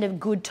 I'd spend a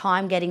good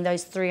time getting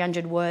those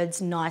 300 words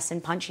nice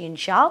and punchy and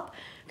sharp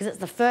because it's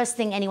the first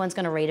thing anyone's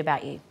going to read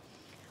about you.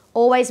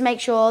 Always make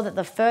sure that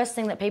the first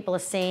thing that people are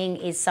seeing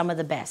is some of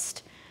the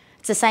best.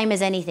 It's the same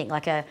as anything,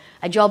 like a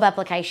job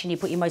application, you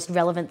put your most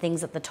relevant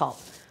things at the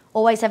top.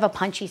 Always have a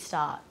punchy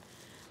start.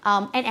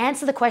 And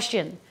answer the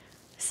question.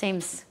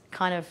 Seems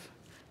kind of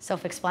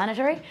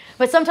self-explanatory,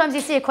 but sometimes you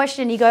see a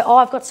question and you go, oh,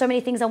 I've got so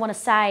many things I want to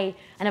say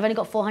and I've only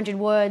got 400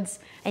 words,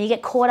 and you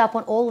get caught up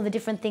on all of the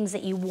different things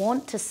that you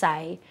want to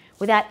say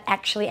without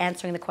actually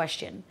answering the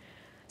question.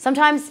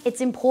 Sometimes it's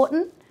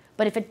important,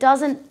 but if it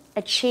doesn't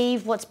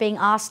achieve what's being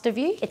asked of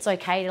you, it's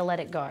okay to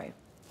let it go,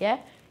 yeah?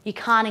 You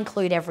can't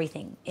include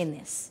everything in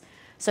this.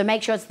 So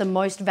make sure it's the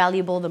most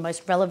valuable, the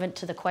most relevant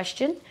to the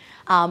question,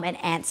 and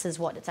answers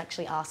what it's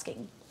actually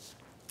asking.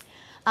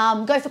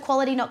 Go for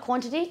quality, not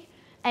quantity,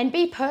 and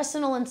be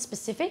personal and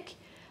specific.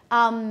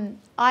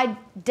 I'd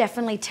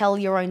definitely tell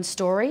your own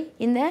story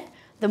in there.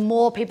 The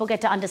more people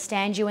get to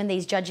understand you in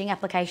these judging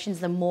applications,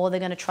 the more they're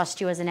going to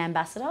trust you as an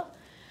ambassador.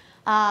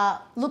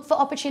 Look for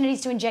opportunities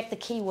to inject the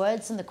key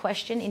words from the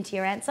question into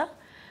your answer.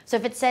 So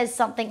if it says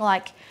something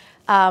like,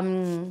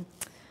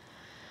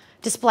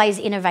 displays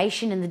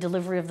innovation in the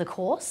delivery of the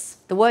course,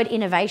 the word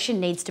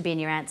innovation needs to be in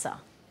your answer,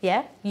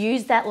 yeah?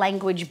 Use that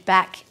language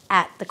back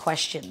at the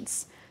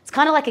questions. It's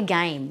kind of like a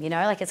game, you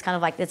know, like it's kind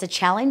of like there's a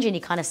challenge and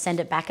you kind of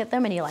send it back at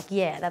them and you're like,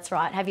 yeah, that's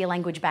right, have your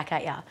language back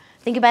at you.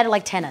 Think about it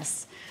like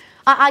tennis.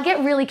 I get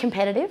really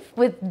competitive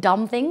with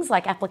dumb things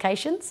like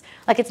applications.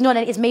 Like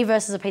it's me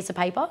versus a piece of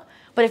paper,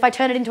 but if I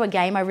turn it into a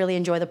game, I really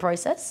enjoy the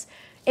process.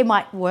 It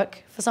might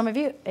work for some of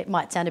you. It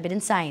might sound a bit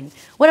insane.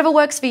 Whatever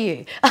works for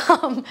you.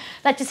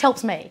 That just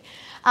helps me.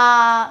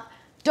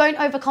 Don't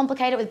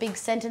overcomplicate it with big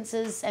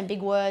sentences and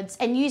big words,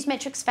 and use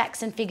metrics,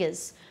 facts and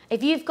figures.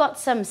 If you've got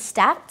some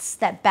stats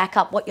that back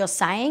up what you're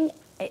saying,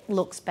 it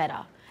looks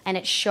better and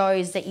it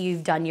shows that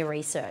you've done your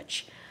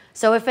research.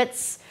 So if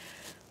it's,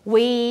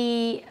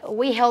 we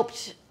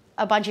helped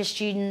a bunch of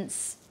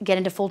students get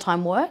into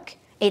full-time work,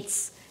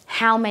 it's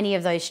how many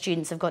of those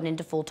students have gotten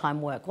into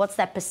full-time work? What's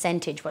that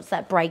percentage? What's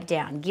that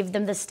breakdown? Give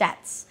them the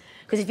stats.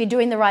 Because if you're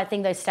doing the right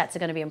thing, those stats are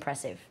going to be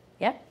impressive.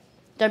 Yeah?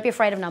 Don't be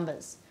afraid of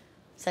numbers.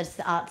 So it's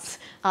the arts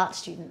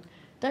student.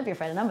 Don't be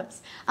afraid of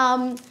numbers.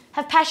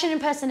 Have passion and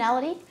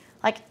personality.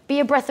 Like, be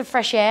a breath of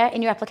fresh air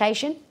in your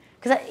application.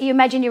 Because you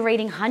imagine you're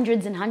reading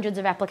hundreds and hundreds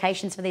of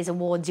applications for these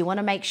awards. You want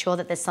to make sure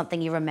that there's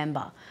something you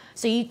remember.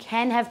 So you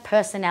can have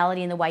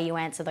personality in the way you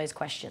answer those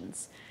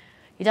questions.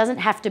 It doesn't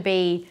have to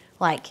be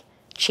like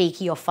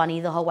cheeky or funny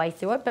the whole way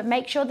through it, but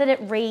make sure that it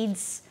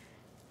reads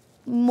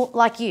more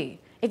like you.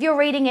 If you're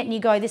reading it and you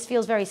go, this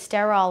feels very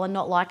sterile and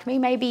not like me,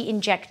 maybe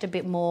inject a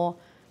bit more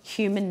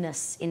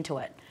humanness into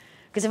it.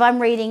 Because if I'm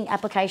reading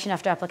application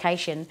after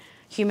application,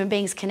 human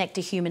beings connect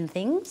to human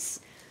things.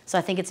 So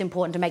I think it's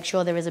important to make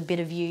sure there is a bit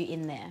of you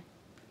in there.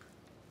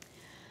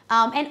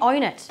 And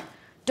own it.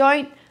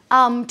 Don't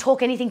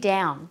talk anything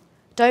down.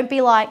 Don't be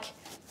like,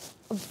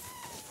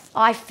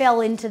 I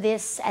fell into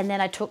this and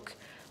then I took,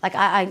 like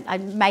I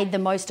made the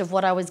most of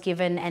what I was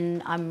given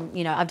and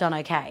I've done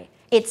okay.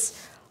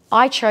 It's,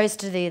 I chose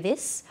to do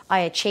this, I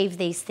achieved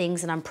these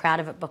things and I'm proud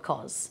of it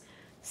because.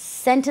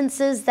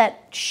 Sentences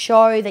that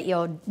show that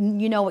you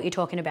know what you're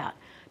talking about.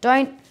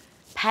 Don't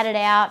pad it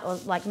out or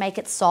like make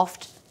it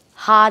soft.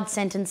 Hard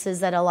sentences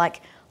that are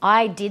like,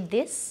 I did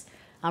this,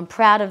 I'm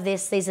proud of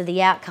this, these are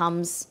the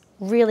outcomes,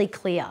 really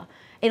clear.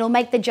 It'll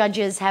make the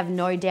judges have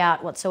no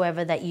doubt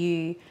whatsoever that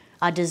you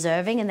are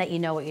deserving and that you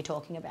know what you're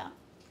talking about.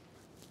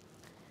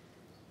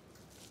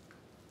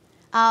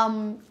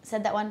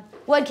 Said that one.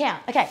 Word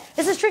count. Okay,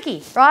 this is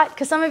tricky, right?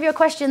 Because some of your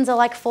questions are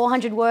like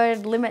 400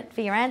 word limit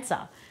for your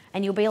answer.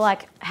 And you'll be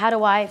like, how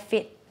do I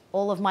fit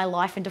all of my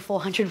life into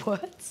 400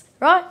 words,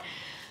 right?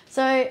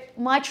 So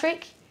my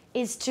trick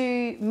is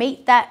to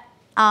meet that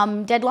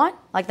deadline,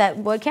 like that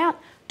word count.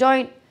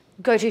 Don't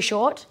go too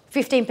short.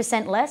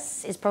 15%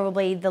 less is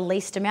probably the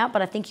least amount,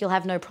 but I think you'll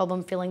have no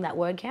problem filling that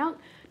word count.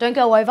 Don't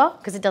go over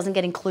because it doesn't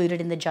get included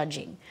in the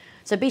judging.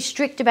 So be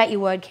strict about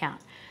your word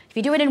count. If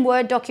you do it in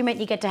Word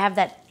document, you get to have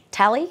that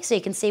tally so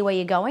you can see where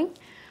you're going.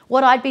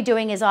 What I'd be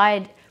doing is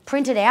I'd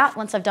print it out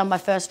once I've done my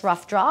first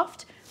rough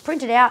draft,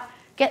 print it out,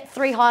 get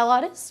 3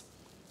 highlighters,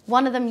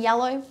 one of them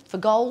yellow for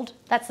gold.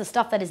 That's the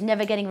stuff that is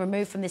never getting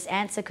removed from this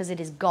answer because it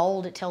is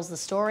gold, it tells the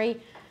story.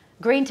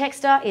 Green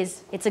texture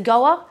is, it's a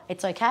goer,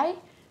 it's okay.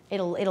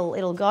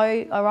 It'll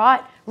go all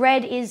right.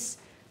 Red is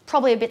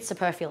probably a bit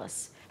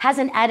superfluous.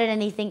 Hasn't added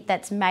anything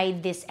that's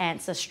made this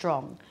answer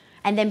strong.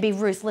 And then be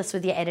ruthless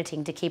with your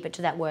editing to keep it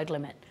to that word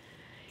limit.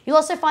 You'll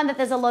also find that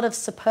there's a lot of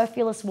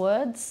superfluous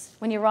words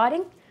when you're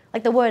writing.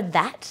 Like the word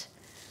that.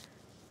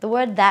 The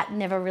word that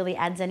never really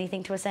adds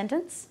anything to a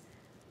sentence.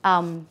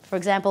 For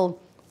example,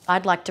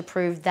 I'd like to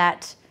prove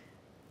that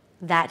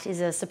that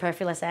is a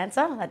superfluous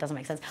answer. That doesn't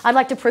make sense. I'd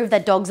like to prove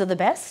that dogs are the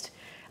best.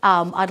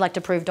 I'd like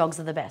to prove dogs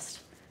are the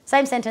best.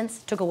 Same sentence,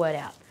 took a word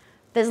out.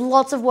 There's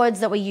lots of words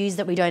that we use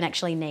that we don't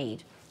actually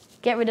need.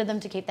 Get rid of them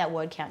to keep that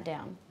word count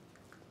down.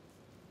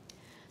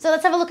 So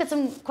let's have a look at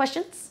some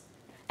questions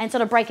and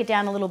sort of break it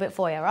down a little bit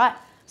for you, right?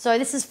 So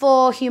this is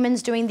for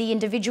humans doing the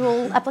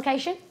individual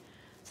application.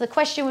 So the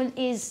question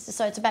is,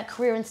 so it's about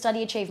career and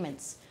study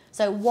achievements.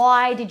 So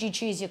why did you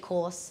choose your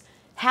course?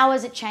 How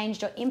has it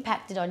changed or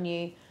impacted on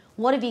you?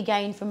 What have you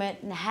gained from it?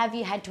 And have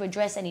you had to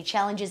address any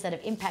challenges that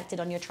have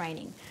impacted on your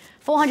training?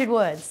 400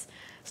 words.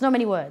 It's not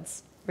many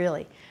words,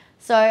 really.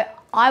 So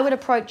I would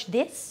approach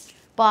this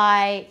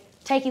by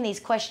taking these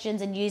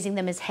questions and using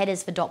them as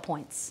headers for dot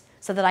points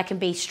so that I can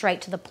be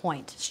straight to the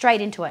point,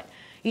 straight into it.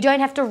 You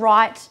don't have to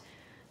write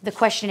the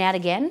question out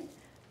again.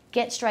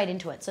 Get straight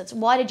into it. So it's,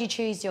 why did you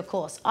choose your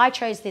course? I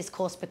chose this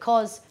course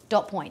because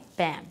dot point,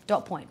 bam,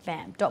 dot point,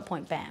 bam, dot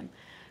point, bam.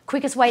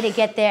 Quickest way to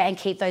get there and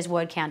keep those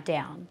word count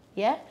down,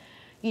 yeah?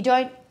 You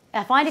don't,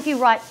 I find if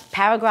you write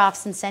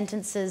paragraphs and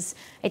sentences,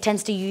 it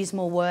tends to use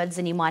more words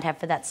than you might have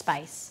for that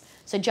space.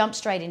 So jump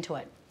straight into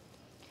it.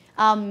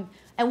 And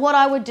what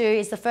I would do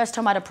is the first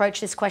time I'd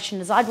approach this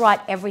question is I'd write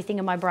everything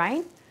in my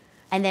brain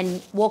and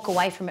then walk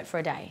away from it for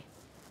a day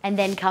and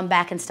then come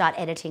back and start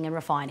editing and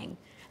refining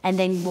and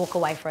then walk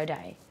away for a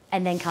day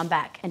and then come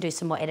back and do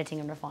some more editing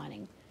and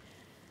refining.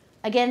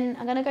 Again,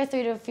 I'm going to go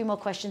through to a few more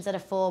questions that are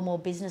for more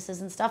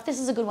businesses and stuff. This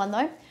is a good one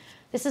though.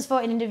 This is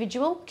for an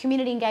individual.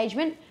 Community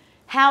engagement.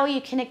 How are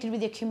you connected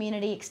with your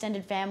community,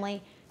 extended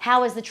family?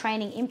 How has the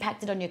training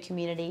impacted on your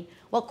community?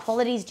 What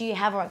qualities do you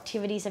have or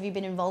activities have you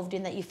been involved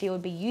in that you feel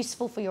would be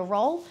useful for your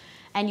role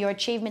and your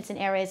achievements in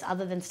areas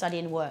other than study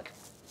and work?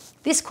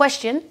 This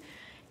question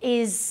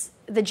is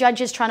the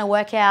judges trying to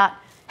work out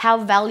how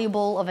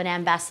valuable of an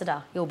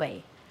ambassador you'll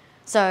be.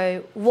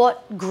 So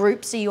what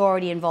groups are you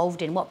already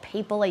involved in? What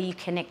people are you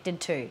connected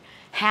to?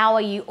 How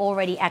are you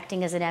already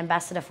acting as an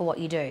ambassador for what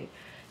you do?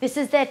 This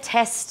is their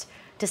test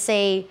to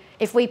see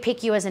if we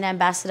pick you as an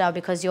ambassador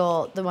because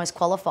you're the most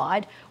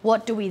qualified,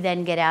 what do we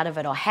then get out of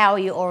it? Or how are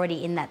you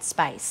already in that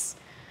space?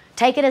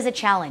 Take it as a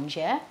challenge,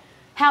 yeah?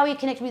 How are you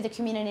connected with the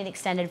community and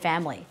extended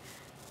family?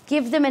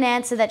 Give them an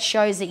answer that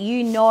shows that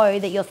you know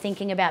that you're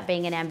thinking about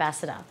being an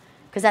ambassador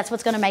because that's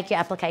what's going to make your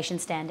application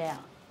stand out.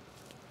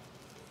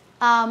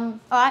 All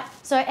right,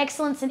 so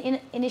excellence in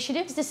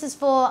initiatives. This is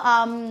for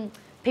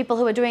people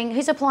who are doing,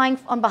 who's applying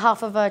on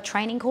behalf of a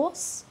training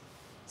course?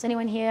 Is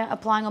anyone here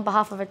applying on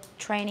behalf of a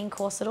training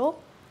course at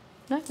all?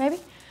 No, maybe?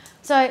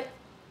 So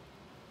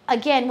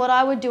again, what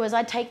I would do is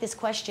I'd take this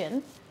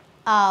question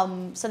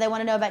So they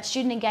want to know about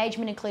student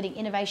engagement, including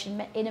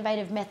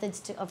innovative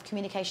methods of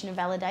communication and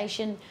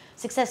validation,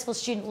 successful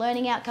student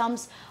learning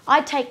outcomes.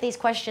 I'd take these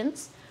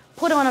questions,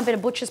 put them on a bit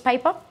of butcher's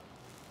paper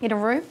in a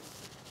room,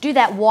 do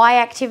that why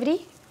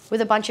activity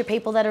with a bunch of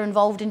people that are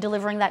involved in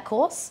delivering that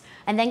course,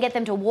 and then get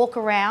them to walk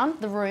around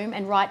the room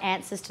and write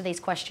answers to these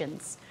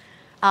questions.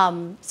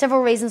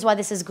 Several reasons why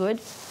this is good.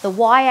 The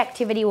why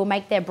activity will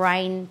make their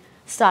brain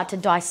start to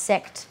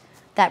dissect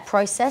that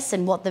process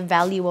and what the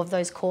value of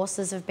those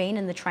courses have been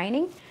in the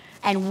training.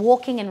 And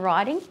walking and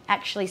writing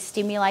actually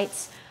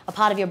stimulates a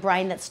part of your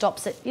brain that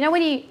stops it. You know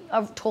when you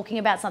are talking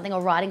about something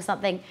or writing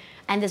something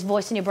and this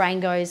voice in your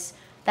brain goes,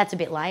 that's a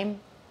bit lame,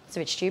 it's a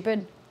bit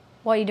stupid.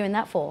 What are you doing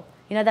that for?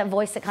 You know that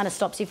voice that kind of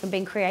stops you from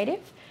being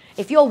creative?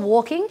 If you're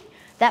walking,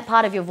 that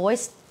part of your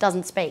voice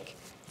doesn't speak.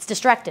 It's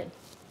distracted,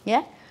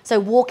 yeah? So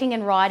walking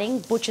and writing,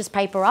 butcher's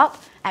paper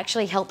up,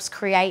 actually helps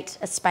create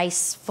a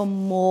space for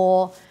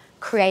more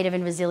creative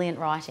and resilient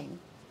writing.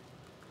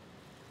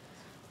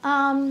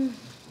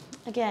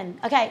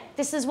 Okay,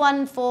 this is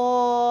one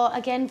for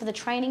the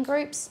training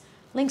groups.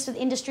 Links with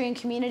industry and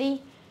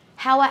community.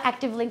 How are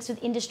active links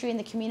with industry and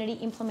the community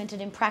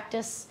implemented in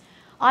practice?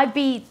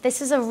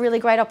 This is a really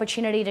great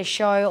opportunity to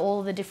show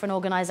all the different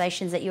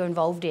organisations that you're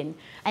involved in.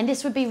 And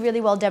this would be really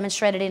well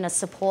demonstrated in a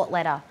support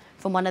letter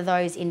from one of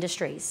those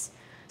industries.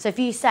 So if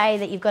you say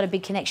that you've got a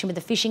big connection with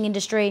the fishing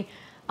industry,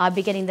 I'd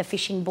be getting the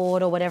fishing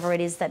board or whatever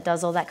it is that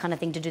does all that kind of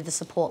thing to do the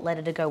support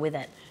letter to go with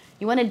it.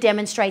 You want to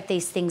demonstrate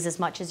these things as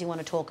much as you want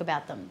to talk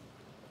about them.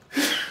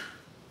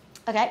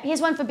 Okay,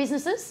 here's one for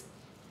businesses.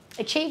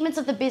 Achievements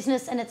of the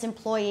business and its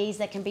employees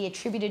that can be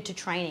attributed to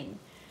training.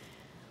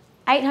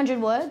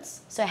 800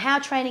 words. So how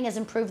training has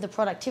improved the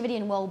productivity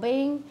and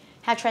well-being,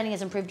 how training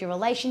has improved your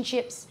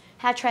relationships,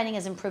 how training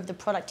has improved the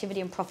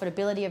productivity and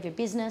profitability of your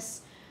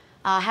business,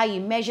 how you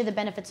measure the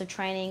benefits of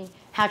training,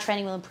 how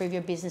training will improve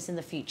your business in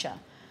the future.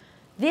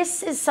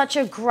 This is such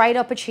a great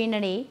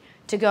opportunity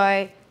to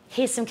go,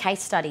 here's some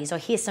case studies or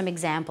here's some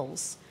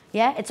examples.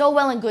 Yeah, it's all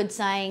well and good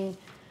saying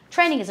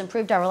training has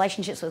improved our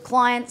relationships with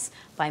clients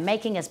by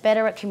making us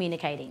better at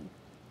communicating.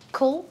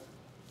 Cool,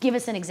 give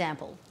us an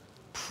example.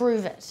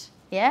 Prove it,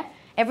 yeah?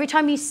 Every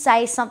time you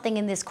say something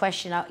in this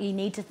question, you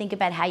need to think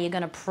about how you're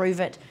going to prove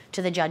it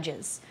to the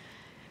judges.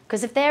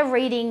 Because if they're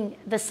reading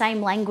the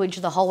same language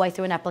the whole way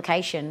through an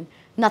application,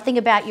 nothing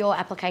about your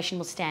application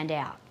will stand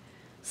out.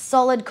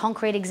 Solid,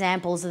 concrete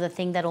examples are the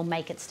thing that'll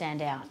make it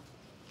stand out.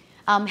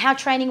 How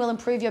training will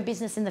improve your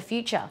business in the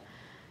future.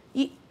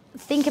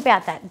 Think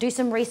about that. Do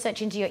some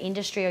research into your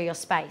industry or your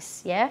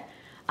space, yeah?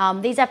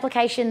 These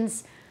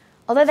applications,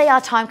 although they are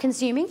time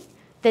consuming,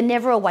 they're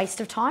never a waste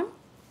of time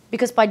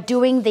because by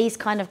doing these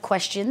kind of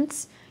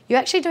questions, you're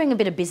actually doing a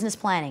bit of business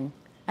planning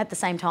at the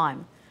same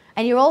time.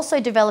 And you're also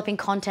developing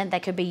content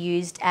that could be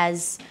used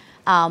as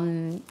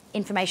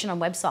information on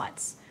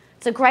websites.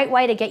 It's a great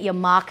way to get your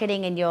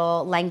marketing and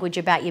your language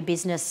about your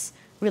business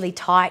really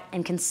tight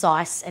and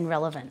concise and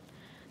relevant.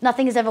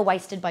 Nothing is ever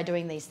wasted by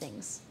doing these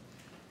things.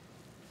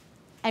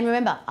 And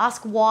remember,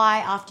 ask why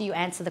after you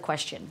answer the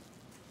question.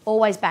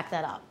 Always back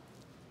that up.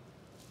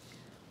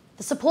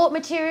 The support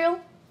material,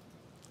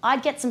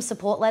 I'd get some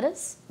support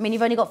letters. I mean,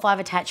 you've only got 5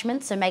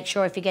 attachments, so make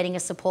sure if you're getting a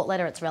support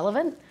letter, it's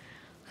relevant.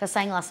 Like I was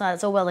saying last night,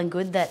 it's all well and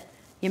good that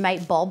your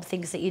mate Bob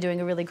thinks that you're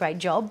doing a really great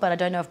job, but I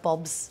don't know if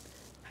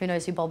who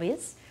knows who Bob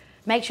is.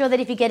 Make sure that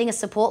if you're getting a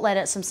support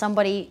letter, it's from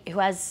somebody who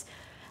has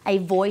a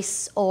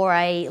voice or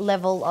a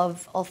level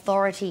of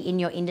authority in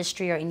your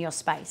industry or in your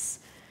space.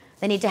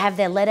 They need to have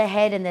their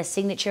letterhead and their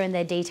signature and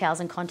their details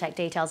and contact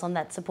details on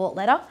that support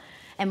letter.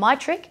 And my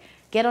trick,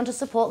 get onto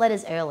support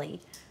letters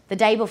early. The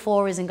day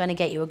before isn't going to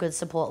get you a good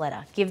support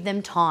letter. Give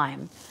them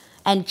time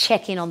and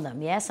check in on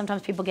them, yeah?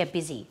 Sometimes people get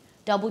busy.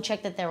 Double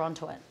check that they're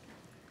onto it.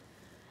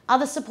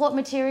 Other support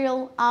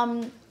material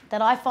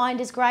that I find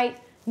is great,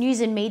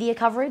 news and media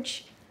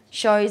coverage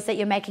shows that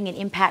you're making an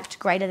impact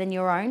greater than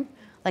your own.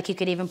 Like you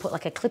could even put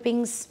like a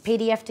clippings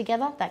PDF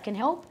together, that can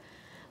help.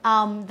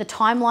 The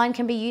timeline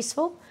can be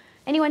useful.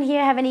 Anyone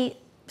here have any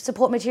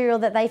support material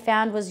that they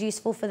found was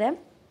useful for them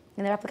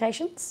in their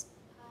applications?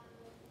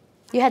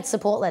 You had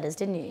support letters,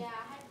 didn't you? Yeah,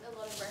 I had a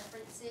lot of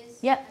references.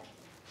 Yep.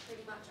 I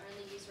pretty much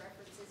only use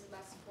references in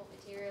my support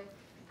material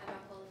and my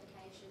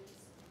qualifications.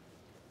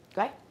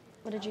 Great.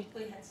 What did you?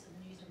 We had some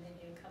news and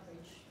media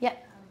coverage.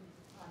 Yep.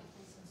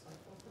 Articles and so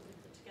forth that we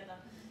put together.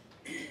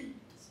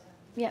 So.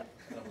 Yep.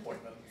 An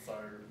appointment, so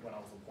when I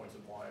was appointed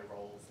my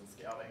roles in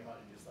scouting, I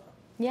used that.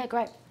 Yeah,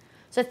 great.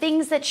 So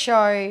things that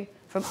show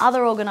from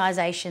other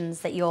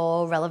organisations that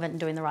you're relevant and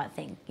doing the right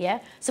thing, yeah?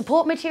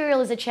 Support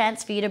material is a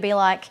chance for you to be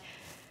like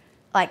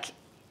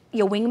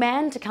your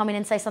wingman to come in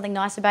and say something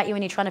nice about you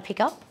when you're trying to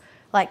pick up.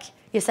 Like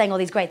you're saying all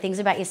these great things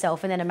about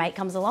yourself and then a mate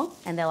comes along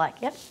and they're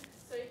like, yep.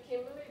 So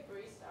Kimberly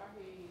Brewster,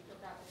 who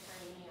took out the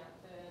training at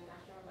the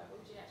national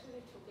level, she actually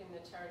took in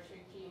the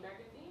Territory Key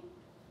magazine.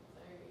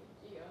 So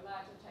you're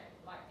allowed to take,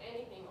 like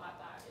anything like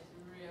that is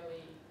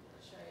really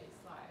shows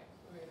like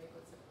really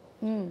good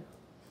support.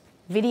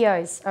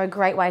 Videos are a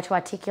great way to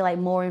articulate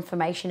more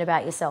information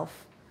about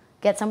yourself.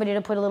 Get somebody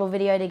to put a little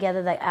video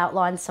together that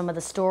outlines some of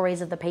the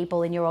stories of the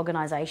people in your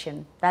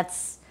organisation.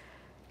 That's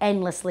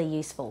endlessly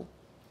useful.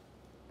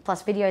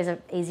 Plus, videos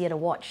are easier to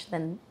watch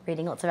than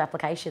reading lots of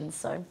applications,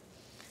 so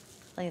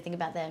something to think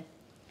about there.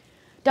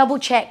 Double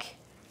check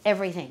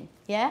everything,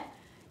 yeah?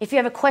 If you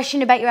have a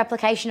question about your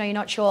application or you're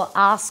not sure,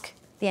 ask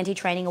the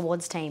Anti-Training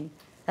Awards team.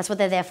 That's what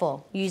they're there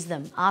for. Use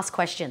them. Ask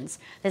questions.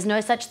 There's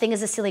no such thing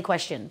as a silly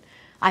question.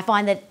 I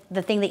find that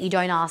the thing that you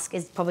don't ask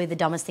is probably the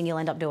dumbest thing you'll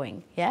end up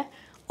doing, yeah?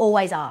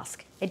 Always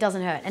ask. It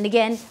doesn't hurt. And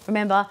again,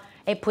 remember,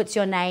 it puts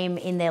your name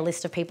in their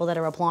list of people that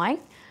are applying,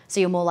 so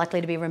you're more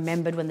likely to be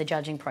remembered when the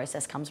judging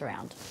process comes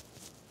around.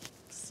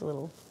 It's a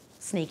little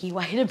sneaky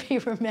way to be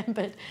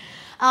remembered.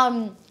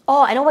 And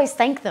always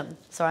thank them.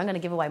 Sorry, I'm going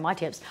to give away my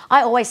tips.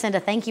 I always send a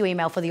thank you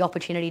email for the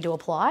opportunity to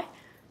apply.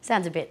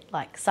 Sounds a bit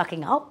like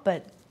sucking up,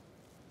 but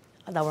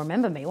they'll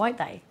remember me, won't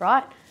they,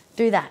 right?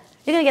 Do that.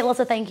 You're going to get lots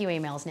of thank you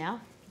emails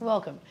now. You're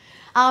welcome.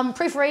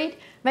 Proofread.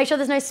 Make sure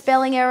there's no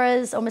spelling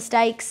errors or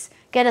mistakes.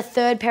 Get a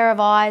third pair of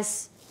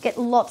eyes. Get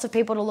lots of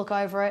people to look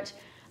over it.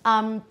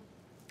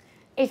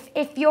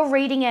 If you're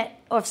reading it,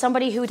 or if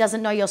somebody who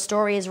doesn't know your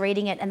story is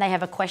reading it and they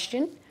have a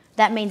question,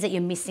 that means that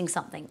you're missing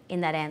something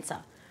in that answer.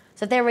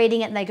 So if they're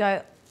reading it and they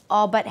go,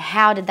 oh, but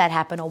how did that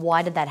happen, or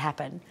why did that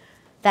happen?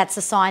 That's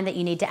a sign that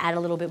you need to add a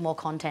little bit more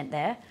content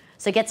there.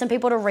 So get some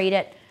people to read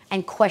it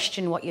and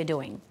question what you're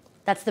doing.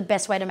 That's the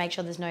best way to make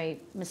sure there's no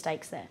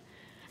mistakes there.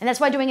 And that's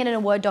why doing it in a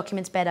Word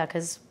document's better,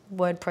 because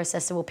word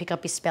processor will pick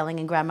up your spelling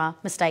and grammar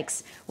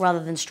mistakes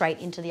rather than straight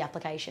into the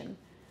application.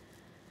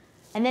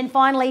 And then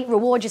finally,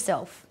 reward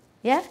yourself.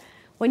 Yeah?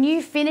 When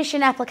you finish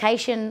an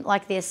application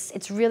like this,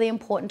 it's really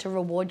important to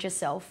reward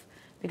yourself,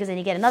 because then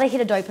you get another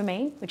hit of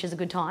dopamine, which is a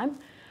good time.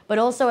 But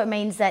also it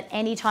means that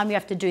any time you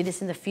have to do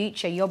this in the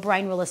future, your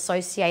brain will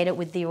associate it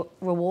with the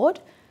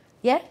reward.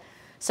 Yeah?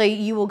 So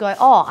you will go,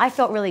 oh, I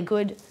felt really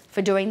good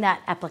for doing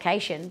that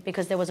application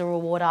because there was a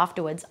reward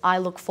afterwards. I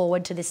look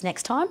forward to this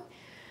next time.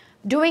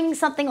 Doing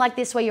something like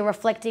this where you're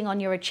reflecting on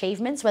your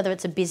achievements, whether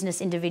it's a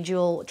business,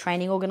 individual,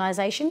 training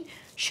organisation,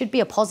 should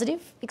be a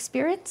positive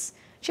experience.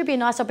 Should be a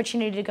nice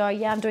opportunity to go,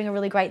 yeah, I'm doing a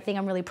really great thing.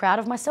 I'm really proud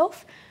of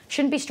myself.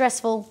 Shouldn't be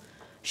stressful.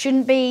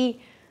 Shouldn't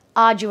be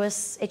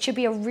arduous. It should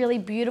be a really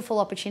beautiful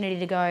opportunity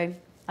to go,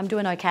 I'm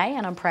doing okay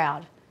and I'm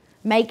proud.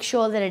 Make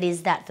sure that it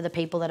is that for the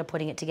people that are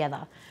putting it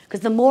together. Because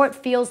the more it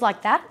feels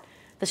like that,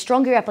 the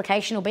stronger your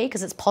application will be,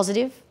 because it's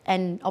positive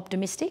and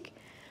optimistic.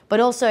 But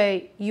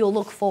also you'll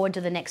look forward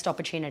to the next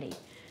opportunity.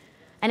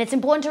 And it's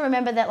important to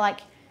remember that,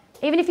 like,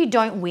 even if you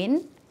don't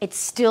win, it's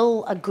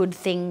still a good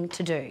thing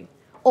to do.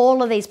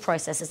 All of these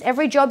processes,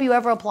 every job you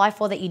ever apply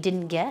for that you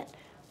didn't get,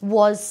 there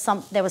was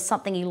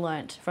something you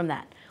learnt from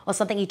that, or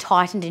something you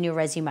tightened in your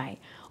resume,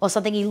 or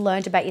something you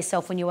learnt about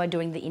yourself when you were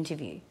doing the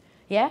interview.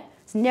 Yeah?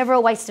 It's never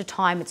a waste of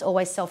time. It's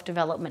always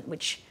self-development,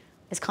 which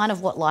is kind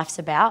of what life's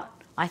about,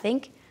 I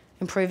think.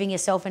 Improving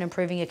yourself and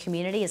improving your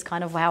community is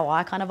kind of how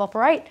I kind of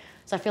operate.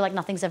 So I feel like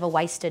nothing's ever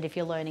wasted if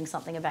you're learning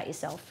something about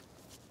yourself.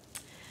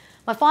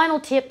 My final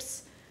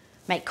tips: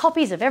 make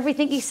copies of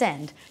everything you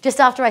send. Just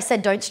after I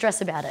said don't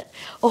stress about it.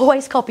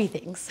 Always copy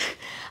things,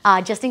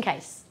 just in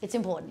case. It's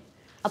important.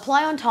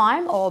 Apply on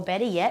time, or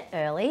better yet,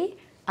 early.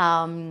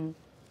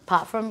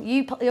 Apart from,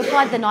 you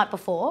applied the night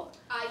before.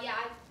 Yeah,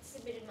 I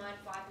submitted mine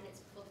 5 minutes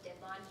before the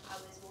deadline. I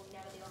was walking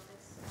out of the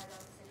office. I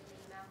was sending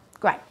an email.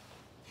 Great.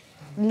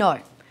 No.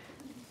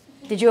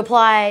 Did you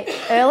apply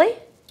early?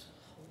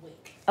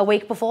 A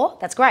week before?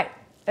 That's great.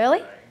 Early?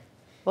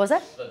 What was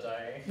it? The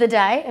day. The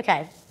day?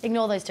 Okay.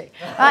 Ignore those two.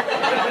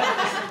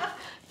 Right.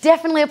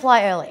 Definitely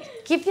apply early.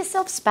 Give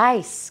yourself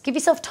space. Give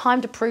yourself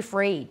time to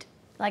proofread.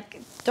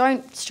 Like,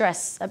 don't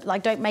stress.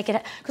 Like, don't make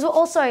it... Because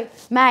also,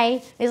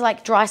 May is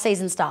like dry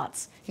season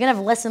starts. You're going to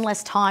have less and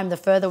less time the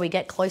further we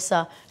get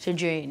closer to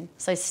June.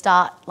 So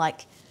start,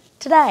 like,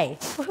 today.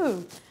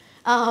 Woohoo.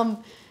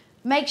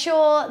 Make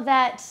sure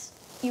that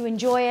you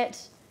enjoy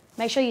it.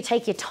 Make sure you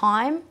take your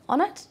time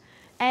on it,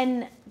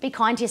 and be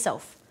kind to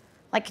yourself.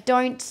 Like,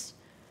 don't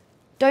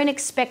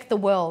expect the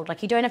world.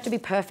 Like, you don't have to be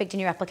perfect in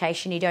your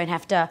application. You don't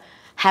have to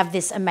have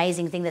this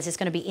amazing thing that's just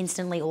going to be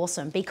instantly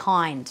awesome. Be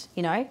kind,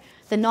 you know.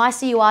 The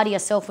nicer you are to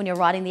yourself when you're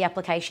writing the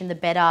application, the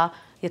better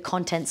your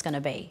content's going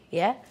to be,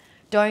 yeah?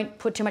 Don't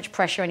put too much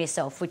pressure on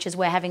yourself, which is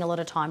where having a lot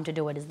of time to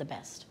do it is the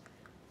best.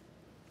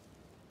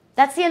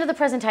 That's the end of the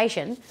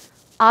presentation.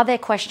 Are there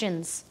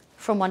questions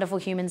from wonderful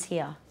humans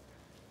here?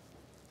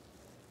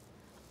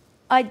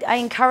 I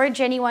encourage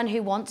anyone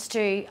who wants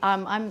to,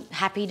 I'm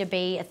happy to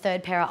be a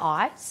third pair of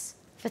eyes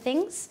for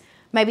things.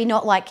 Maybe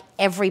not like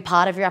every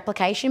part of your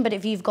application, but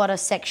if you've got a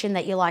section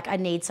that you're like, I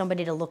need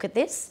somebody to look at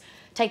this,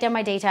 take down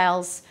my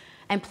details,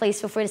 and please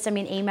feel free to send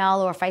me an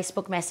email or a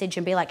Facebook message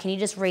and be like, can you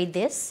just read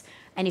this?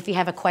 And if you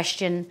have a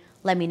question,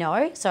 let me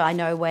know so I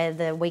know where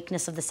the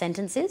weakness of the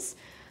sentence is.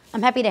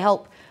 I'm happy to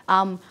help.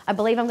 I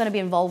believe I'm going to be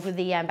involved with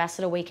the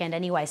Ambassador Weekend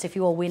anyway, so if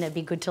you all win, it'd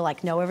be good to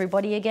like know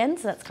everybody again,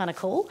 so that's kind of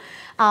cool.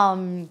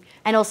 And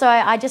also,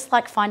 I just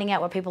like finding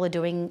out what people are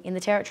doing in the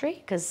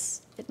Territory,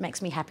 because it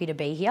makes me happy to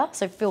be here.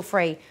 So feel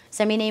free,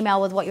 send me an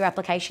email with what your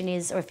application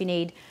is, or if you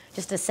need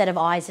just a set of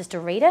eyes just to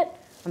read it,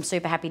 I'm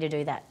super happy to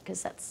do that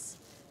because that's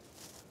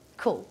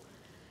cool.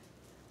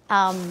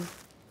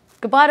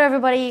 Goodbye to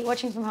everybody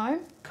watching from home.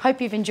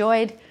 Hope you've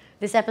enjoyed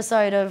this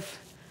episode of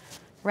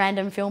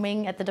random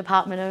filming at the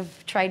Department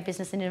of Trade,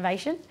 Business and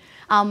Innovation.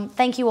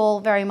 Thank you all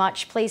very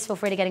much. Please feel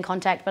free to get in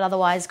contact, but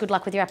otherwise, good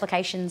luck with your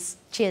applications.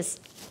 Cheers.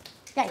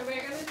 Yay. So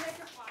we're going to